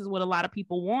confirmation that this is what a lot of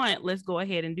people want. Let's go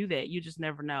ahead and do that. You just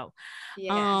never know.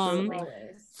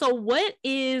 So what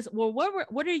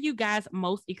are you guys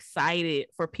most excited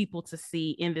for people to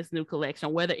see in this new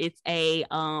collection, whether it's a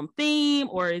theme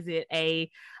or is it a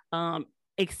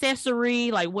accessory?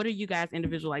 Like, what are you guys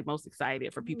individually like most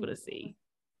excited for people to see?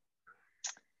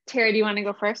 Terry, do you want to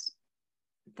go first?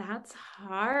 That's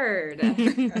hard.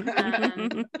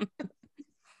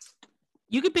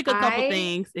 You can pick a couple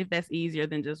things if that's easier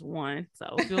than just one,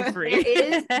 so feel free.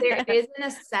 There is an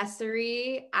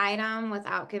accessory item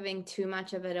without giving too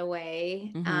much of it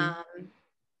away.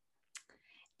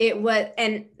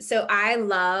 So I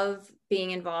love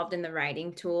being involved in the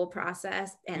writing tool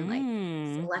process and like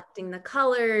selecting the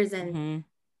colors. And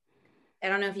I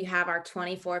don't know if you have our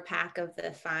 24 pack of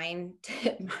the fine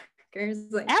tip markers.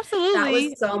 Like, absolutely. That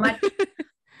was so much.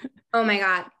 Oh my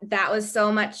God. That was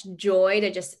so much joy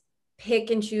to just pick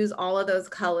and choose all of those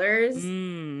colors.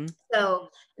 So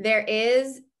there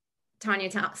is,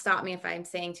 Tanya, stop me if I'm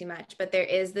saying too much, but there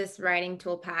is this writing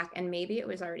tool pack, and maybe it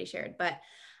was already shared, but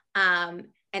and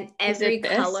every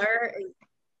color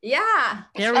yeah,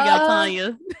 there we go.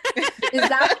 Tanya, is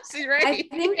that she's right?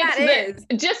 I think that is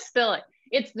just spill it.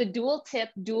 It's the dual tip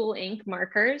dual ink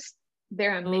markers.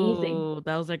 They're amazing. Oh,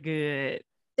 those are good.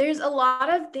 There's a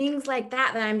lot of things like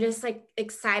that I'm just like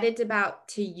excited about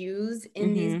to use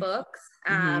in these books.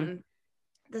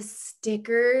 The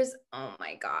stickers, oh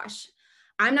my gosh.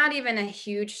 I'm not even a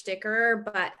huge sticker,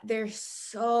 but they're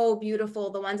so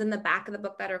beautiful. The ones in the back of the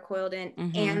book that are coiled in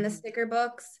and the sticker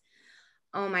books.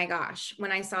 Oh my gosh. When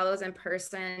I saw those in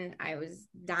person, I was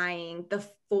dying. The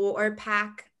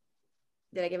 4-pack,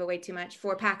 did I give away too much?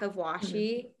 4-pack of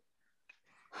washi.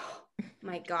 Oh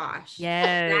my gosh.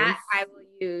 Yes. That I will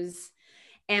use.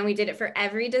 And we did it for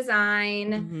every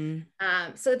design.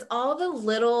 So it's all the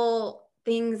little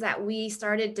things that we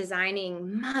started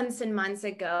designing months and months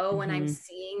ago. When I'm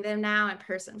seeing them now in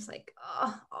person, it's like,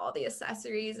 oh, all the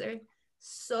accessories are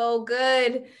so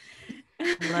good.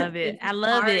 Love it. I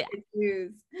love it.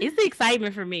 It's the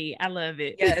excitement for me. I love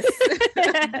it. Yes.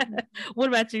 What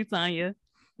about you, Tanya?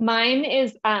 Mine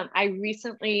is, I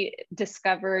recently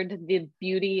discovered the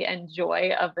beauty and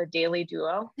joy of the Daily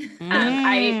Duo.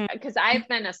 Because I've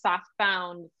been a soft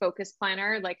bound focus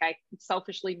planner. Like, I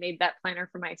selfishly made that planner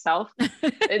for myself.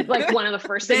 It's like one of the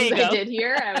first things I did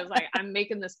here. I was like, I'm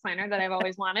making this planner that I've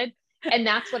always wanted. And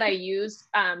that's what I used.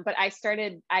 But I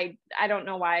don't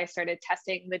know why I started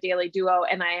testing the Daily Duo,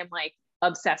 and I am like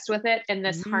obsessed with it. And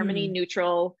this Harmony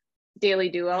Neutral Daily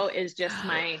Duo is just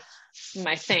my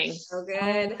thing. So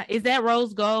good. Is that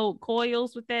rose gold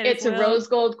coils with that? It's a rose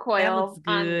gold coil.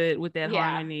 That looks good with that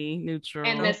Harmony Neutral.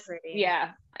 And this,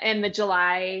 and the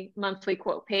July monthly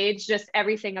quote page, just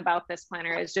everything about this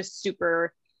planner is just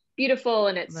super beautiful,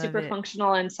 and it's super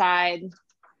functional inside.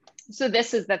 So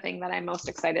this is the thing that I'm most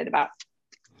excited about.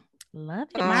 Love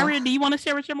it. Myra, do you want to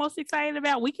share what you're most excited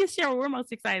about? We can share what we're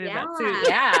most excited about too.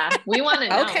 Yeah, we want to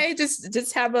know. Okay,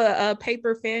 just have a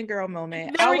paper fangirl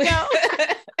moment. There we go.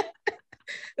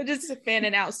 Just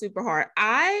fanning out super hard.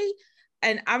 I'm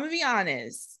gonna be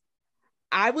honest,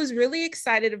 I was really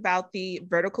excited about the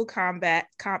vertical combat.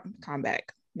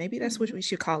 Maybe that's what we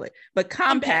should call it, but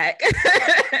compact.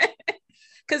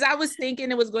 Because I was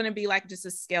thinking it was going to be like just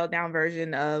a scaled down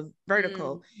version of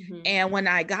vertical. And when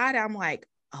I got it, I'm like,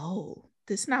 oh,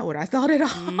 this is not what I thought at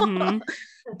all.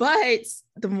 But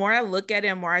the more I look at it,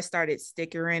 the more I started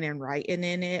stickering and writing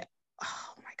in it.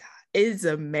 Oh my God, it's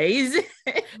amazing.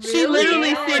 She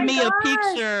literally sent me a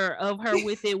picture of her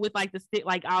with it, with like the stick,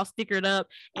 like all stickered up.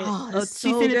 And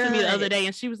she sent it to me the other day,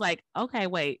 and she was like, okay,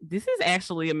 wait, this is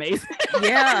actually amazing.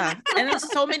 Yeah. And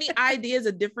there's so many ideas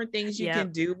of different things you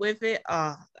can do with it.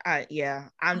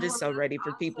 I'm just so ready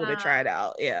for people to try it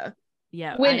out. Yeah.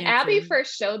 When Abby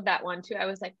first showed that one too, I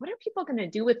was like, what are people going to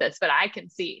do with this? But I can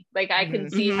see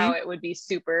how it would be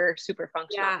super, super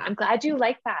functional. Yeah. I'm glad you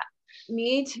like that.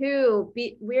 Me too.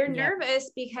 We're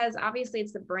nervous because obviously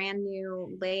it's a brand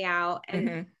new layout,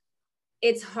 and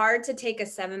it's hard to take a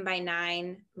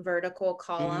 7x9 vertical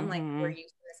column like we're used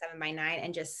to the 7x9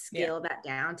 and just scale that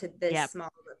down to this small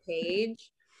of a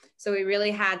page. So we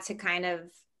really had to kind of,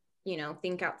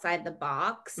 think outside the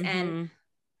box. And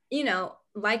you know,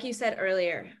 like you said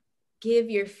earlier, give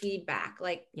your feedback.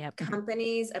 Like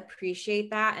companies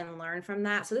appreciate that and learn from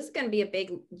that. So this is going to be a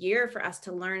big year for us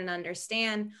to learn and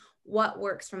understand what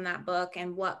works from that book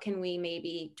and what can we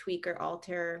maybe tweak or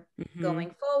alter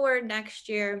going forward next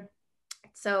year.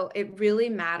 So it really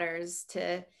matters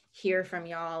to hear from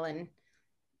y'all, and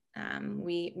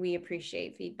we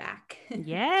appreciate feedback.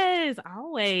 Yes,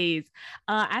 always.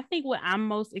 I think what I'm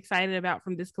most excited about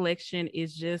from this collection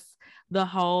is just the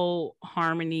whole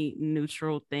harmony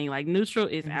neutral thing. Like neutral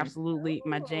is absolutely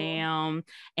my jam,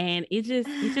 and it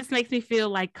just makes me feel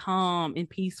like calm and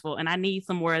peaceful, and I need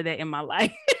some more of that in my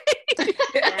life.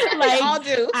 Like all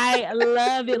do. I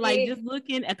love it. Like just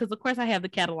looking at, because of course I have the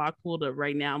catalog pulled up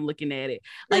right now. I'm looking at it.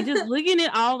 Like just looking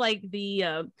at all like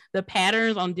the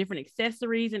patterns on different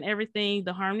accessories and everything.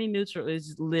 The harmony neutral is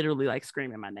just literally like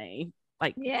screaming my name,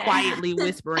 like quietly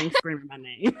whispering, screaming my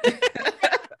name.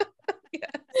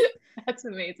 That's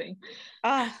amazing.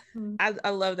 I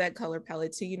love that color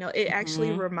palette too. You know, it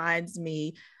actually reminds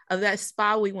me of that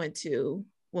spa we went to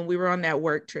when we were on that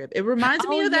work trip. It reminds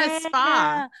me of that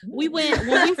spa. We went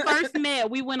when we first met.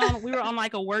 We were on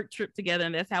like a work trip together,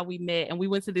 and that's how we met. And we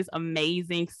went to this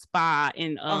amazing spa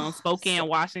in Spokane,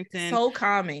 Washington. So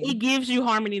calming. It gives you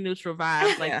harmony neutral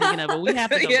vibes. Like thinking of it, we have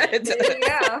to go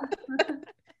back.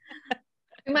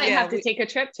 We might have to take a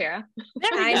trip, Tara.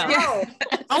 I know.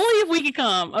 Only if we can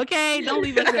come. Okay, don't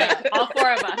leave us out. All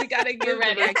four of us. We gotta get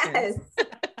ready. Yes.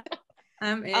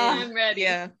 I'm in. I'm ready.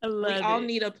 Yeah, we all it.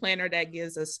 need a planner that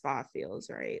gives us spa feels,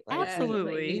 right? Like,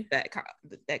 absolutely.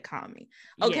 That calming.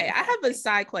 Okay, I have a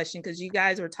side question because you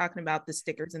guys were talking about the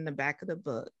stickers in the back of the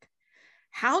book.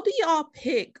 How do y'all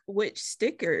pick which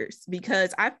stickers?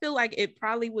 Because I feel like it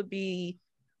probably would be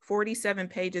 47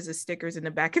 pages of stickers in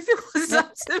the back if it was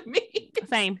up to me.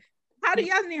 Same. How do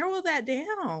y'all narrow that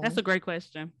down? That's a great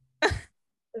question.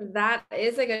 That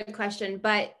is a good question,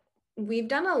 but we've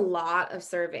done a lot of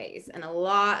surveys and a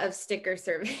lot of sticker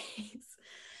surveys.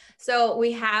 So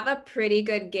we have a pretty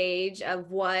good gauge of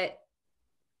what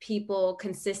people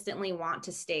consistently want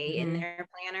to stay in their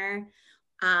planner.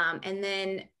 And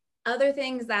then other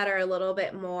things that are a little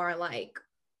bit more like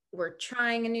we're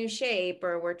trying a new shape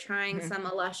or we're trying some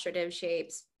illustrative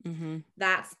shapes.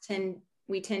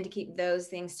 We tend to keep those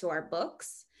things to our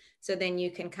books. So then you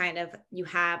can you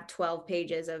have 12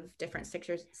 pages of different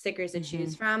stickers to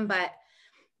choose from. But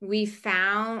we've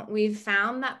found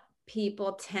that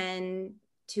people tend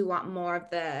to want more of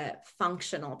the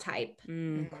functional type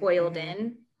coiled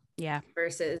in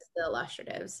versus the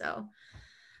illustrative. So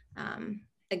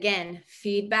again,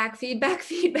 feedback.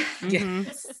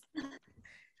 Yes.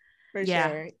 For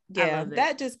sure. Yeah,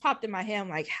 that just popped in my head. I'm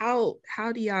like, how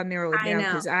do y'all narrow it down?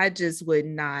 Because I just would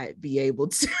not be able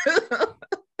to.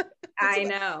 I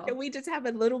know. Can we just have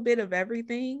a little bit of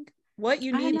everything? What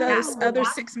you need those other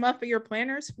 6 months of your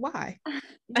planners? Why?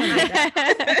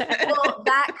 Well,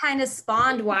 that kind of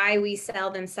spawned why we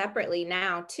sell them separately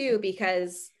now too,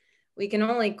 because we can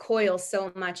only coil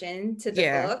so much into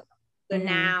the book. So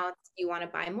now if you want to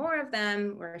buy more of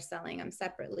them, we're selling them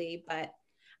separately. But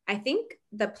I think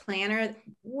the planner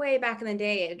way back in the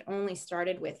day, it only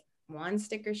started with one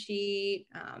sticker sheet.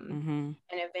 And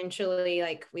eventually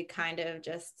like we kind of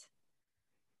just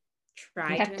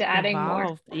kept adding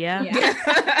more.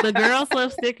 The girls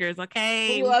love stickers.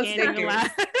 Okay, who loves stickers?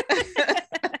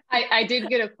 I did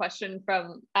get a question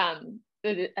from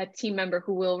a team member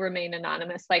who will remain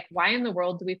anonymous. Like, why in the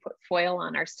world do we put foil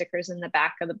on our stickers in the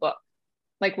back of the book?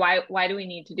 Like, why do we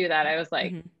need to do that? I was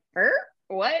like,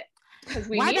 what? Because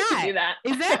we need to do that.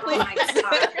 Exactly. Oh my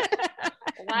God.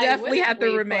 Definitely have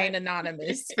to remain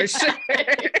anonymous for sure.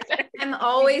 I'm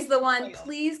always the one,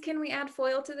 please, can we add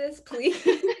foil to this, please?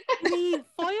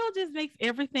 Foil just makes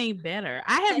everything better.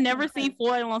 I have never seen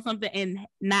foil on something and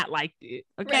not liked it.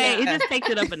 Okay, it just takes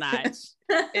it up a notch.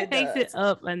 It takes it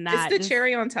up a notch. It's the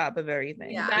cherry on top of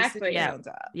everything. Exactly. On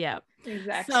top. Yeah.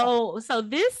 Exactly. So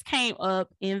this came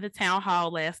up in the town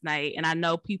hall last night, and I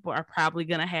know people are probably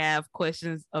gonna have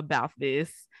questions about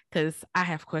this because I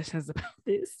have questions about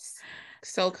this.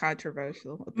 So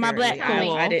controversial. Apparently. My black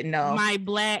coil. I didn't know. My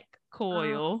black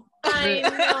coil. I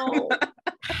know.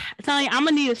 I'm telling you, I'm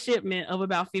gonna need a shipment of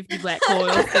about 50 black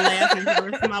coils to last me the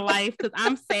rest of my life because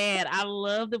I'm sad. I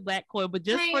love the black coil, but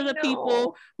just for the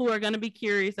people who are gonna be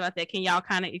curious about that, can y'all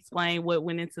kind of explain what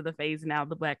went into the phasing out of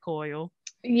the black coil?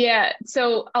 Yeah,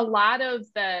 so a lot of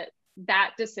that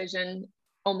decision,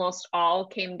 almost all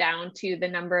came down to the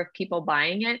number of people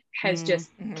buying it has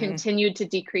just continued to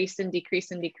decrease and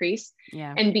decrease and decrease.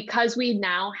 Yeah. And because we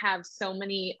now have so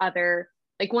many other,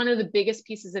 like one of the biggest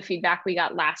pieces of feedback we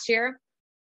got last year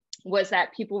was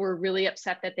that people were really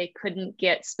upset that they couldn't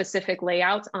get specific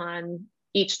layouts on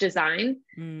each design.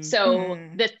 So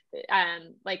that,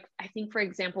 like, I think, for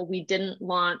example, we didn't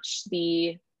launch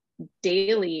the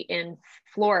daily in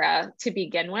Flora to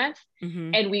begin with.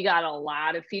 And we got a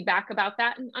lot of feedback about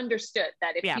that and understood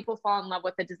that if people fall in love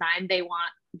with the design, they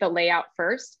want the layout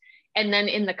first. And then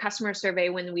in the customer survey,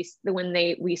 when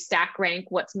we stack rank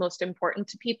what's most important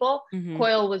to people,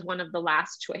 coil was one of the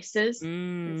last choices.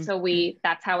 So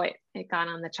that's how it got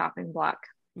on the chopping block.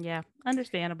 Yeah,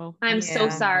 understandable. I'm so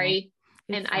sorry.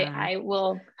 It's and I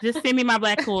will just send me my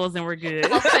black coils and we're good.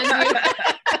 I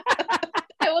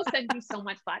will send you so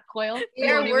much black coil. You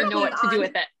don't even know what to do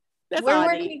with it. We're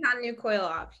working on new coil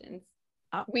options.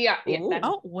 We are. Yeah,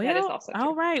 that is also true.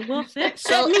 All right. Well,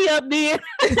 shut me up then.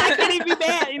 I can't even be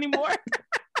bad anymore.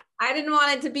 I didn't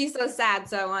want it to be so sad,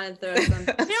 so I wanted to throw some.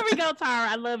 There we go,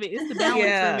 Tara. I love it. It's the balance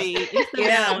for me. It's the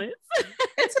balance.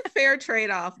 It's a fair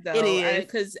trade-off, though. It is.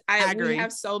 Because we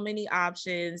have so many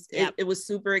options. It was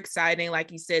super exciting,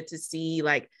 like you said, to see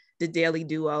like the Daily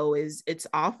Duo it's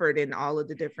offered in all of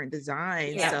the different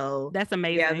designs. Yeah. So that's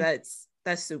amazing. Yeah,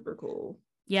 that's super cool.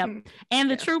 Yep.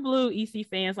 And the True Blue EC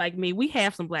fans like me, we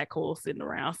have some black coils sitting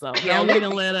around. So don't even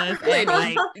let us act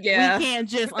like we can't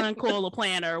just uncoil a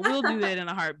planner. We'll do that in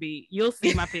a heartbeat. You'll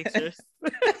see my pictures.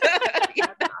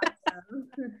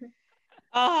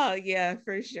 Oh yeah,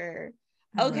 for sure.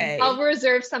 Okay. I'll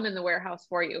reserve some in the warehouse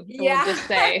for you. We'll just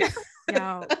say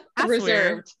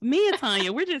reserved. Me and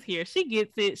Tanya, we're just here. She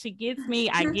gets it. She gets me.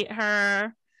 I get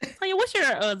her. Tanya, what's your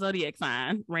zodiac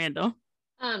sign? Randall.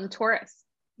 Taurus.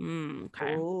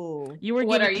 Okay. Ooh. You were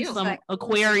giving some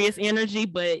Aquarius energy,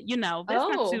 but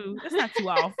that's not too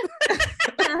off.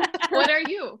 What are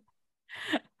you?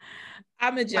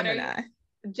 I'm a Gemini.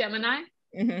 Gemini?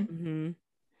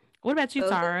 What about you,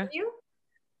 Tara?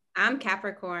 I'm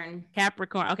Capricorn.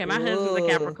 Capricorn. Okay, my husband's a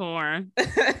Capricorn.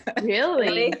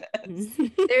 Really?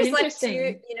 There's like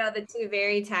two, the two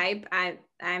very type.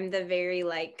 I'm the very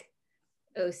like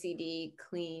OCD,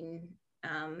 clean,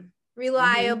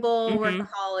 reliable,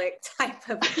 workaholic type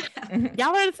of.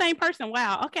 Y'all are the same person.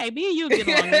 Wow. Okay, me and you get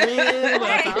along really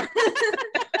well.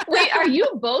 Wait, are you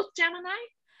both Gemini?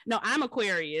 No, I'm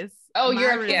Aquarius. Oh,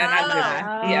 you're a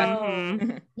Gemini.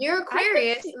 Yeah. You're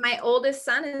Aquarius. My oldest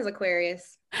son is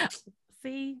Aquarius.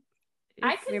 See,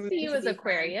 I can see you as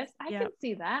Aquarius. I can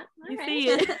see that. You see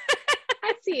it.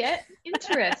 I see it.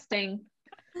 Interesting.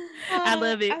 I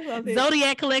love it.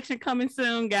 Zodiac collection coming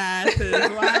soon, guys.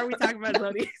 Why are we talking about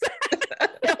Zodiac?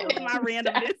 That was my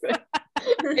randomness.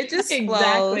 It just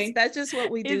flows. That's just what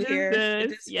we do here. It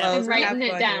just flows. I'm writing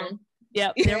it down. Here.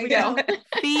 Yep, there we go.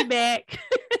 Feedback.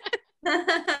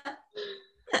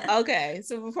 Okay,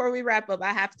 so before we wrap up,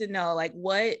 I have to know, like,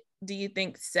 what do you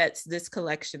think sets this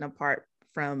collection apart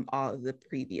from all of the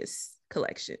previous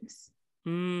collections?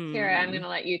 Kara, I'm going to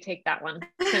let you take that one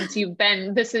since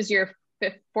this is your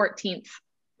 14th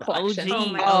collection.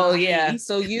 Oh yeah,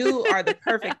 so you are the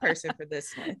perfect person for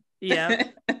this one. Yeah.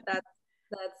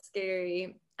 That's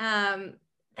scary.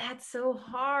 That's so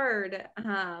hard.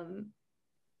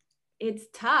 It's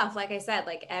tough. Like I said,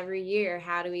 like every year,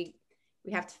 how do we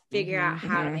have to figure out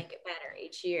how to make it better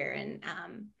each year. And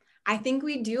I think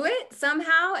we do it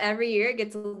somehow. Every year it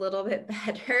gets a little bit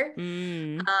better.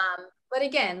 But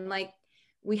again, like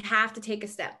we have to take a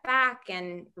step back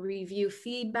and review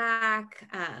feedback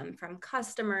from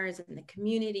customers and the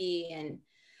community, and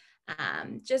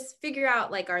just figure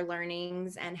out like our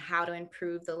learnings and how to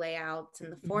improve the layouts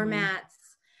and the formats.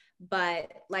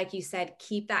 But like you said,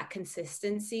 keep that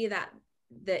consistency that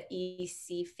the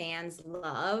EC fans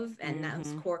love and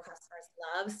those core customers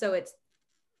love. So it's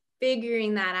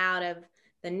figuring that out of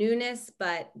the newness,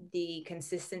 but the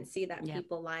consistency that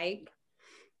people like.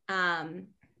 And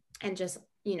just,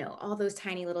 all those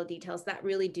tiny little details that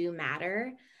really do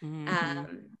matter.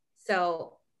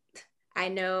 So I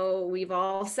know we've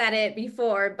all said it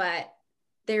before, but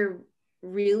there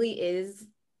really is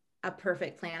a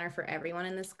perfect planner for everyone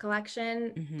in this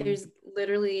collection. There's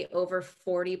literally over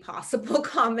 40 possible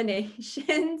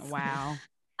combinations. Wow.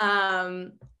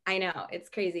 I know, it's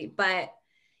crazy, but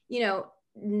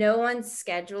no one's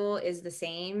schedule is the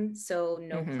same, so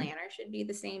no planner should be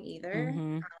the same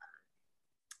either.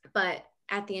 But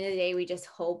at the end of the day, we just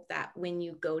hope that when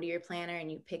you go to your planner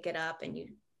and you pick it up and you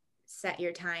set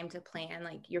your time to plan,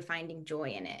 like you're finding joy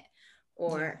in it,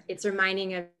 or it's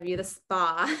reminding of you the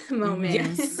spa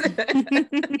moment,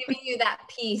 giving you that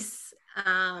peace.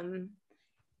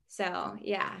 So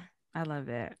yeah, I love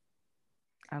that.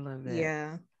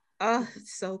 Yeah. Oh,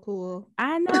 it's so cool.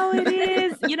 I know it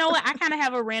is. You know what? I kind of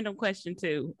have a random question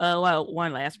too. Well,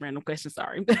 one last random question.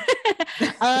 Sorry.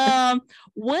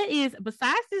 What is,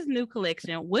 besides this new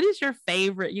collection, what is your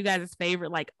favorite, you guys'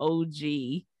 favorite like OG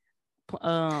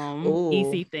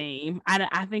EC theme?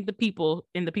 I think the people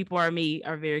are me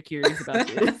are very curious about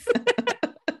this.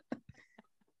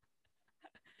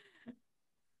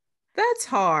 That's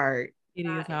hard. It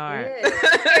is hard.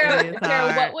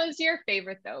 Carol, what was your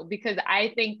favorite though? Because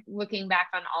I think looking back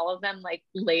on all of them, like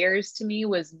Layers to me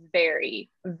was very,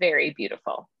 very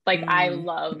beautiful. Like I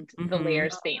loved the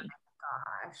Layers theme.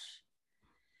 Oh gosh,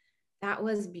 that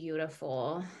was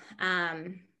beautiful.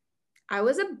 I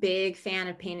was a big fan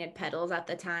of Painted Petals at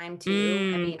the time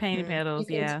too. I mean, Painted Petals,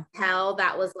 you can tell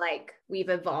that was like we've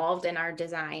evolved in our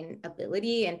design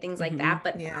ability and things like that.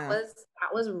 But that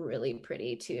was really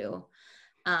pretty too.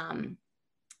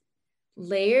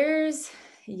 Layers,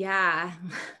 Layers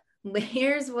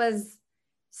was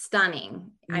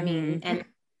stunning. I mean, and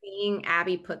seeing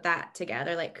Abby put that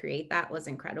together, like create that, was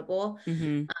incredible.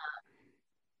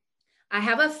 I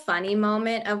have a funny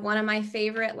moment of one of my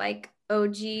favorite like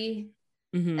OG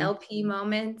LP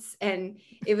moments, and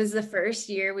it was the first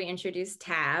year we introduced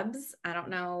tabs. I don't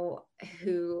know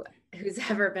who's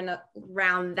ever been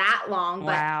around that long,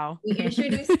 but we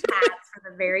introduced tabs for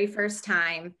the very first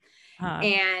time.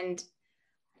 And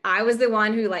I was the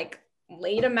one who like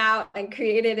laid them out and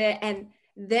created it. And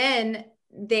then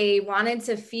they wanted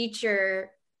to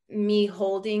feature me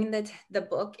holding the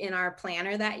book in our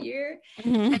planner that year.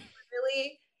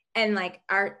 And like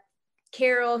our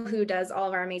Carol, who does all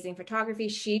of our amazing photography,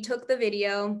 she took the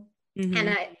video.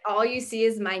 And all you see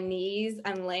is my knees.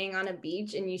 I'm laying on a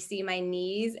beach and you see my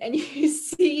knees and you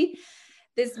see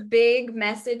this big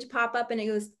message pop up and it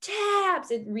goes,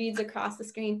 tabs. It reads across the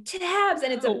screen, tabs.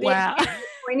 And it's a big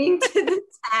pointing to the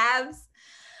tabs.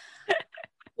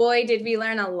 Boy, did we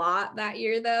learn a lot that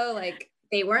year though. Like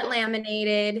they weren't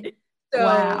laminated.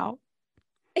 So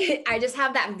I just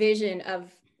have that vision of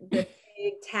the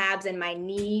big tabs and my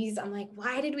knees. I'm like,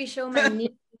 why did we show my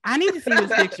knees? I need to see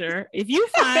this picture. If you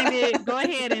find it, go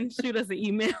ahead and shoot us an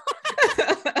email.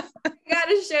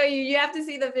 Gotta show you. You have to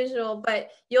see the visual, but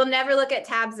you'll never look at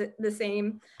tabs the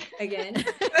same again.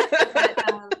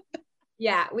 But,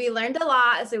 we learned a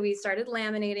lot, so we started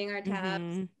laminating our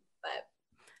tabs. But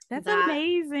that's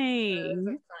amazing. Was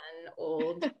a fun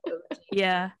old OG.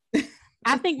 Yeah.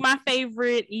 I think my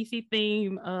favorite EC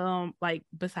theme, like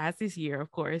besides this year, of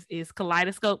course, is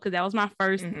Kaleidoscope, because that was my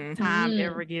first time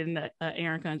ever getting an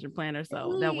Erin Condren planner.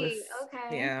 So that was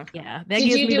that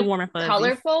gives me the warm and fuzzies.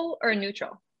 Colorful or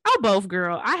neutral? Oh, both,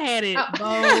 girl. I had it both.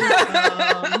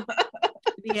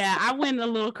 I went a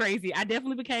little crazy. I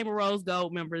definitely became a Rose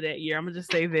Gold member that year. I'm gonna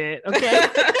just say that. Okay.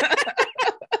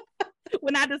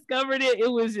 When I discovered it,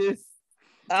 it was just.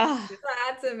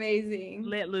 That's amazing.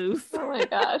 Let loose. Oh my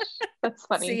gosh, that's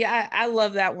funny. See, I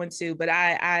love that one too, but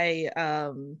I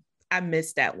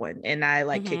missed that one, and I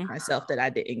like kicked myself that I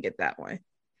didn't get that one.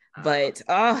 But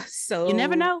so you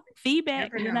never know.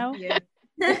 Feedback, you know. Yeah.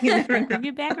 You never bring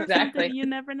it back or something. You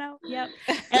never know. Yep.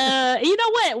 You know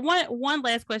what? One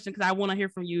last question, because I want to hear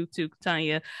from you too,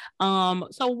 Tanya.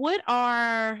 So what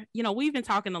are, we've been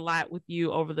talking a lot with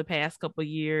you over the past couple of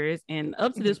years, and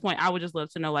up to this point, I would just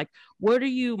love to know, like, what are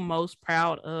you most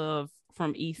proud of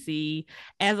from EC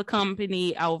as a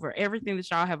company, over everything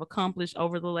that y'all have accomplished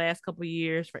over the last couple of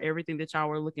years, for everything that y'all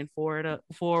were looking forward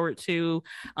to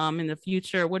in the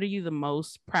future? What are you the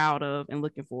most proud of and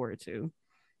looking forward to?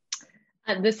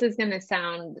 This is going to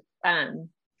sound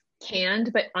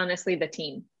canned, but honestly, the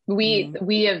team. We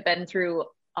have been through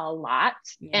a lot,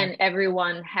 and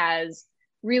everyone has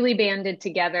really banded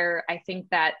together. I think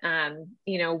that,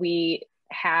 we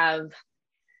have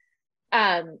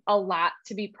a lot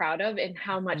to be proud of in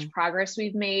how much progress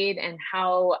we've made, and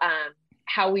how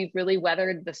we've really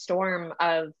weathered the storm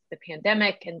of the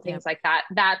pandemic and things like that.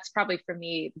 That's probably for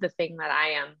me the thing that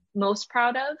I am most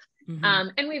proud of.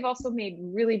 And we've also made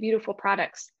really beautiful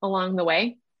products along the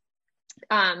way.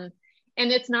 And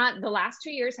it's not, the last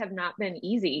 2 years have not been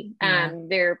easy.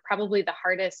 They're probably the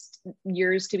hardest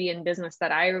years to be in business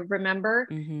that I remember.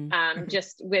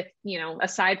 Just with,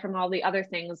 aside from all the other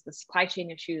things, the supply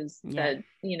chain issues, the,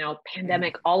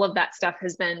 pandemic, all of that stuff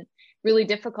has been really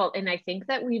difficult. And I think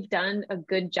that we've done a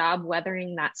good job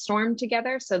weathering that storm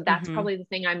together. So that's probably the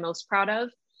thing I'm most proud of.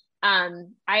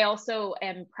 I also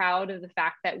am proud of the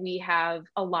fact that we have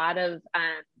a lot of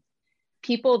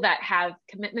people that have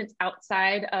commitments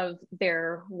outside of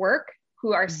their work,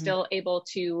 who are still able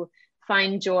to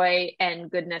find joy and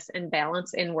goodness and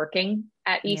balance in working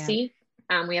at EC.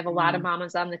 We have a lot of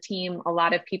mamas on the team, a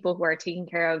lot of people who are taking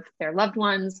care of their loved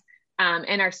ones,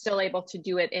 and are still able to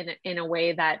do it in a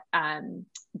way that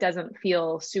doesn't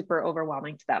feel super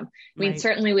overwhelming to them. I mean,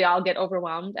 certainly we all get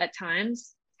overwhelmed at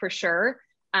times, for sure.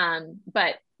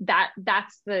 But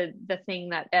that's the thing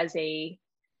that as a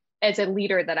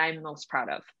leader that I'm most proud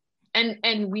of.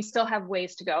 And we still have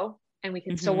ways to go, and we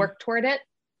can still work toward it.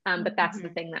 But that's the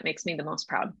thing that makes me the most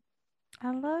proud.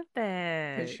 I love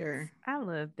that. For sure. I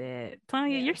love that.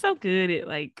 Tanya, you're so good at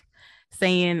like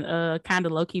saying kind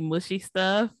of low-key mushy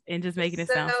stuff and just making it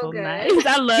sound so good. Nice.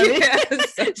 I love it.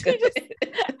 So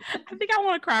I think I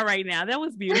want to cry right now. That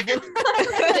was beautiful.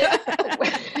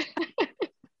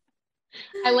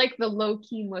 I like the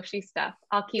low-key mushy stuff.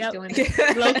 I'll keep doing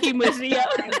it. Low-key mushy. I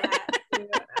like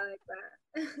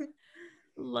that.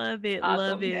 Love it. Awesome.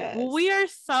 Love it. Yes. Well, we are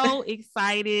so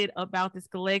excited about this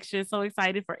collection. So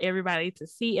excited for everybody to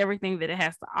see everything that it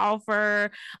has to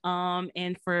offer.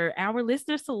 And for our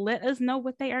listeners to let us know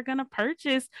what they are going to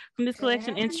purchase from this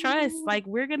collection and trust. Like,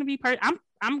 we're going to be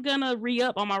I'm going to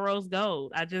re-up on my rose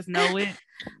gold. I just know it.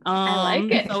 I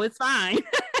like it. So it's fine.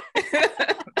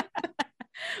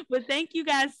 But thank you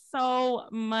guys so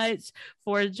much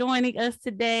for joining us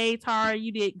today. Tara,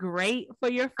 you did great for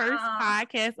your first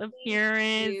podcast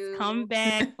appearance. Come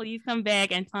back. Please come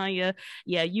back. And Tanya,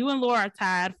 you and Laura are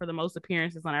tied for the most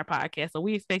appearances on our podcast. So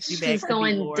we expect you back. She's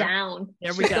going down.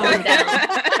 There we go. Going down.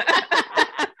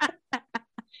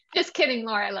 Just kidding,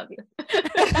 Laura. I love you.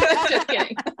 Just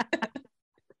kidding.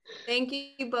 Thank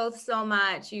you both so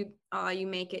much. You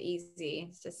make it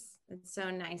easy. It's so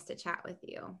nice to chat with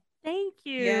you. Thank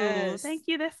you. Yes. Thank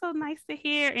you. That's so nice to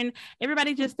hear. And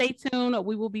everybody just stay tuned.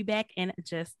 We will be back in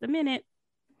just a minute.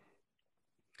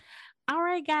 All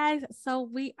right, guys. So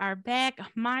we are back.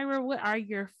 Myra, what are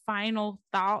your final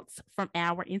thoughts from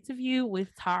our interview with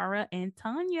Tara and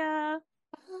Tanya?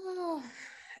 Oh,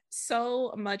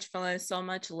 so much fun, so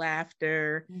much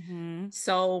laughter,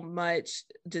 so much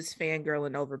just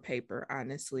fangirling over paper,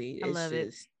 honestly. I love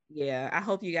it. Yeah, I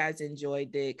hope you guys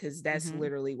enjoyed it, because that's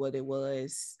literally what it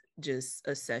was. Just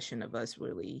a session of us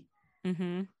really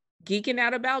geeking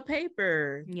out about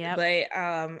paper. Yeah, but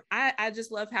I just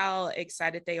love how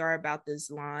excited they are about this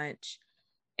launch,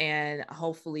 and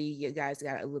hopefully you guys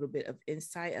got a little bit of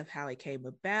insight of how it came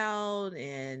about.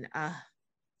 And I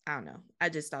don't know, I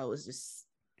just thought it was just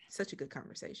such a good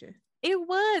conversation. It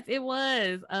was.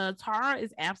 Tara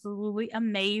is absolutely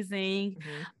amazing.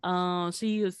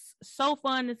 She is so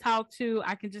fun to talk to.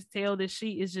 I can just tell that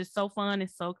she is just so fun and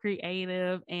so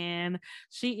creative, and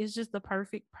she is just the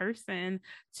perfect person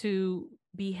to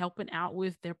be helping out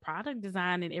with their product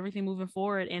design and everything moving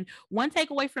forward. And one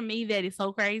takeaway from me that is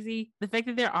so crazy, the fact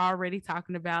that they're already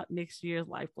talking about next year's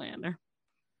life planner.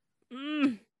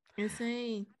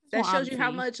 Insane. That shows you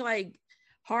how much like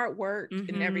hard work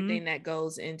and everything that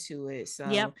goes into it. So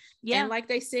and like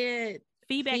they said,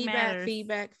 feedback matters.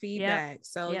 Feedback.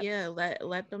 So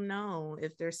let them know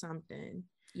if there's something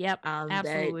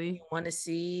absolutely that you want to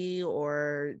see,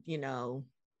 or you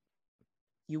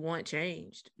want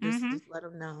changed. Just let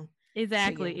them know.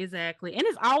 Exactly. And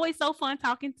it's always so fun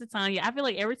talking to Tanya. I feel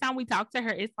like every time we talk to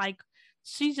her, it's like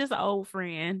she's just an old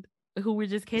friend who we're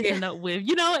just catching up with.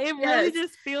 It really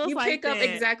just feels you like pick up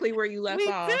exactly where you left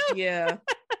off. Yeah.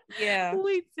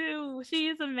 We do. She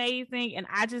is amazing, and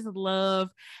I just love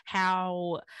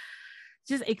how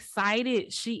just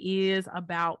excited she is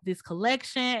about this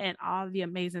collection and all the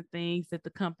amazing things that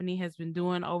the company has been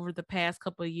doing over the past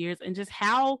couple of years, and just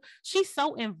how she's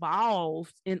so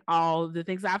involved in all the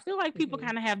things. I feel like people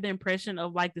kind of have the impression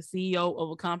of like the CEO of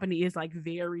a company is like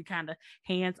very kind of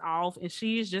hands off, and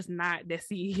she is just not the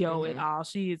CEO at all.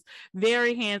 She is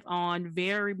very hands on,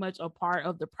 very much a part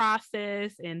of the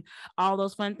process and all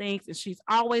those fun things. And she's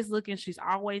always looking, she's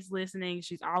always listening,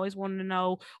 she's always wanting to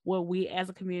know what we as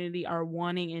a community are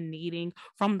wanting and needing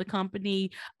from the company,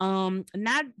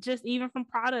 not just even from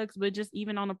products, but just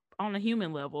even on a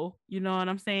human level, you know what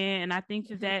I'm saying? And I think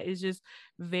that is just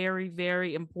very,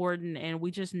 very important, and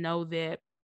we just know that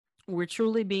we're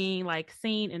truly being like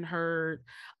seen and heard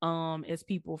as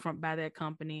people by that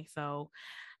company. So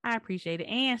I appreciate it.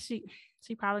 And she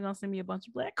probably gonna send me a bunch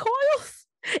of black coils.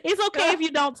 It's okay if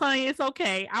you don't, Tanya. It's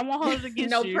okay. I want her to get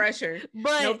no pressure.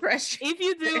 But no pressure. If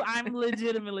you do, I'm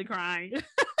legitimately crying.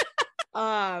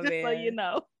 Oh, just man. so you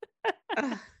know.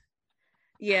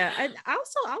 Yeah, and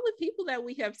also all the people that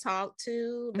we have talked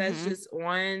to that's just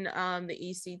on the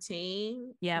EC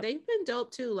team, they've been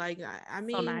dope too. Like I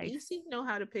mean, so nice. EC know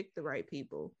how to pick the right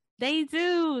people. They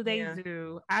do. They Yeah.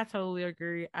 do. I totally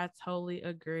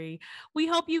agree. We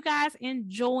hope you guys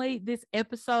enjoyed this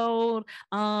episode.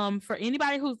 For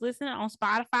anybody who's listening on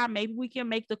Spotify, maybe we can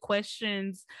make the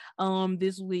questions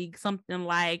this week something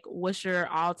like, what's your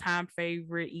all-time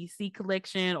favorite EC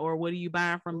collection, or what are you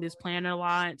buying from this planner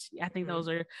launch? I think those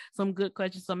are some good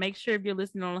questions. So make sure if you're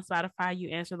listening on Spotify, you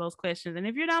answer those questions. And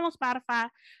if you're not on Spotify,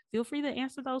 feel free to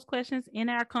answer those questions in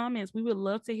our comments. We would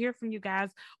love to hear from you guys.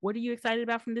 What are you excited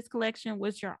about from this collection?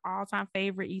 What's your all-time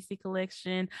favorite EC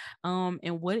collection?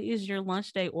 And what is your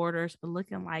launch day orders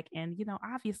looking like? And,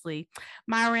 obviously,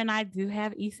 Myra and I do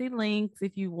have EC links.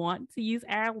 If you want to use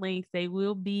our links, they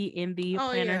will be in the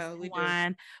Planners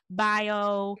Wine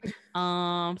bio.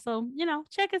 So,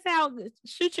 check us out.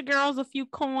 Shoot your girls a few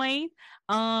coin.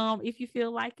 If you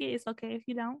feel like it, it's okay if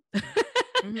you don't.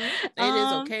 It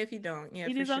is okay if you don't. Yeah,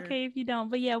 it is okay if you don't.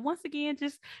 But yeah, once again,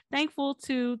 just thankful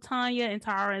to Tanya and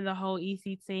Tara and the whole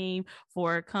EC team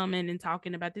for coming and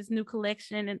talking about this new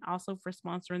collection, and also for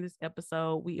sponsoring this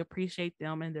episode. We appreciate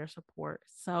them and their support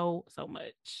so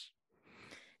much.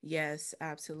 Yes,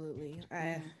 absolutely.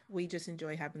 We just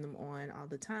enjoy having them on all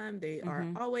the time. They are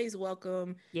always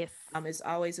welcome. Yes. It's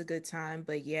always a good time.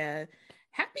 But yeah,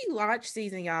 happy launch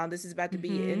season, y'all. This is about to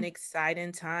be an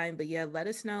exciting time. But yeah, let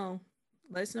us know.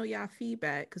 Let us know y'all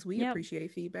feedback, because we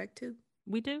appreciate feedback too.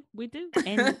 We do.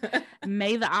 And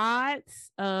may the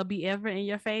odds be ever in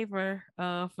your favor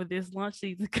for this launch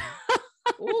season.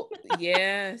 Ooh,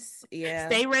 yes. Yeah.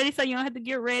 Stay ready so you don't have to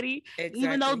get ready. Exactly.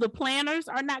 Even though the planners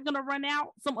are not going to run out,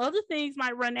 some other things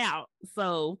might run out.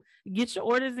 So get your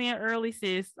orders in early,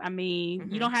 sis. I mean,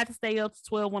 you don't have to stay up to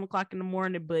 12, 1 o'clock in the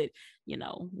morning, but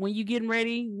when you're getting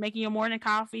ready, making your morning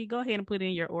coffee, go ahead and put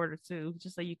in your order too,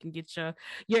 just so you can get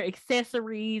your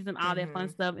accessories and all that fun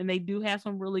stuff. And they do have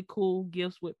some really cool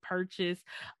gifts with purchase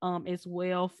as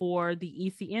well for the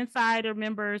EC Insider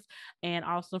members, and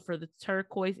also for the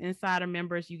Turquoise Insider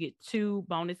members. You get 2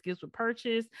 bonus gifts with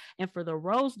purchase, and for the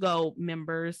Rose Gold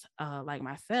members like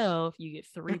myself, you get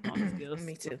 3 bonus gifts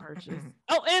Me too. with purchase.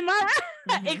 Oh, am I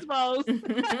right? Exposed.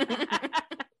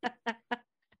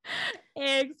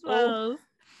 Exposed.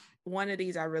 One of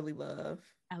these I really love.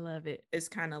 I love it. It's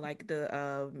kind of like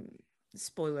the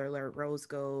spoiler alert Rose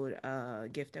Gold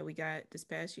gift that we got this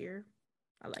past year.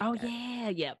 I like that. Yeah.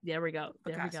 Yep. There we go.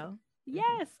 Picasso.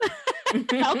 Yes.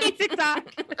 Okay,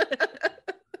 TikTok.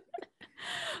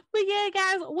 But yeah,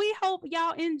 guys, we hope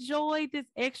y'all enjoyed this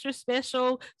extra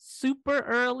special, super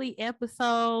early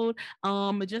episode.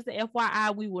 Just the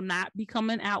FYI, we will not be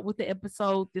coming out with the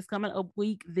episode this coming up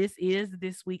week. This is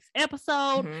this week's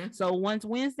episode. So once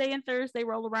Wednesday and Thursday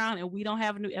roll around and we don't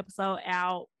have a new episode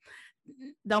out,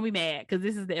 don't be mad, because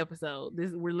this is the episode.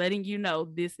 We're letting you know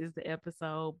this is the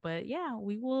episode. But yeah,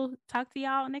 we will talk to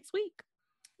y'all next week.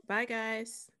 Bye,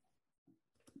 guys.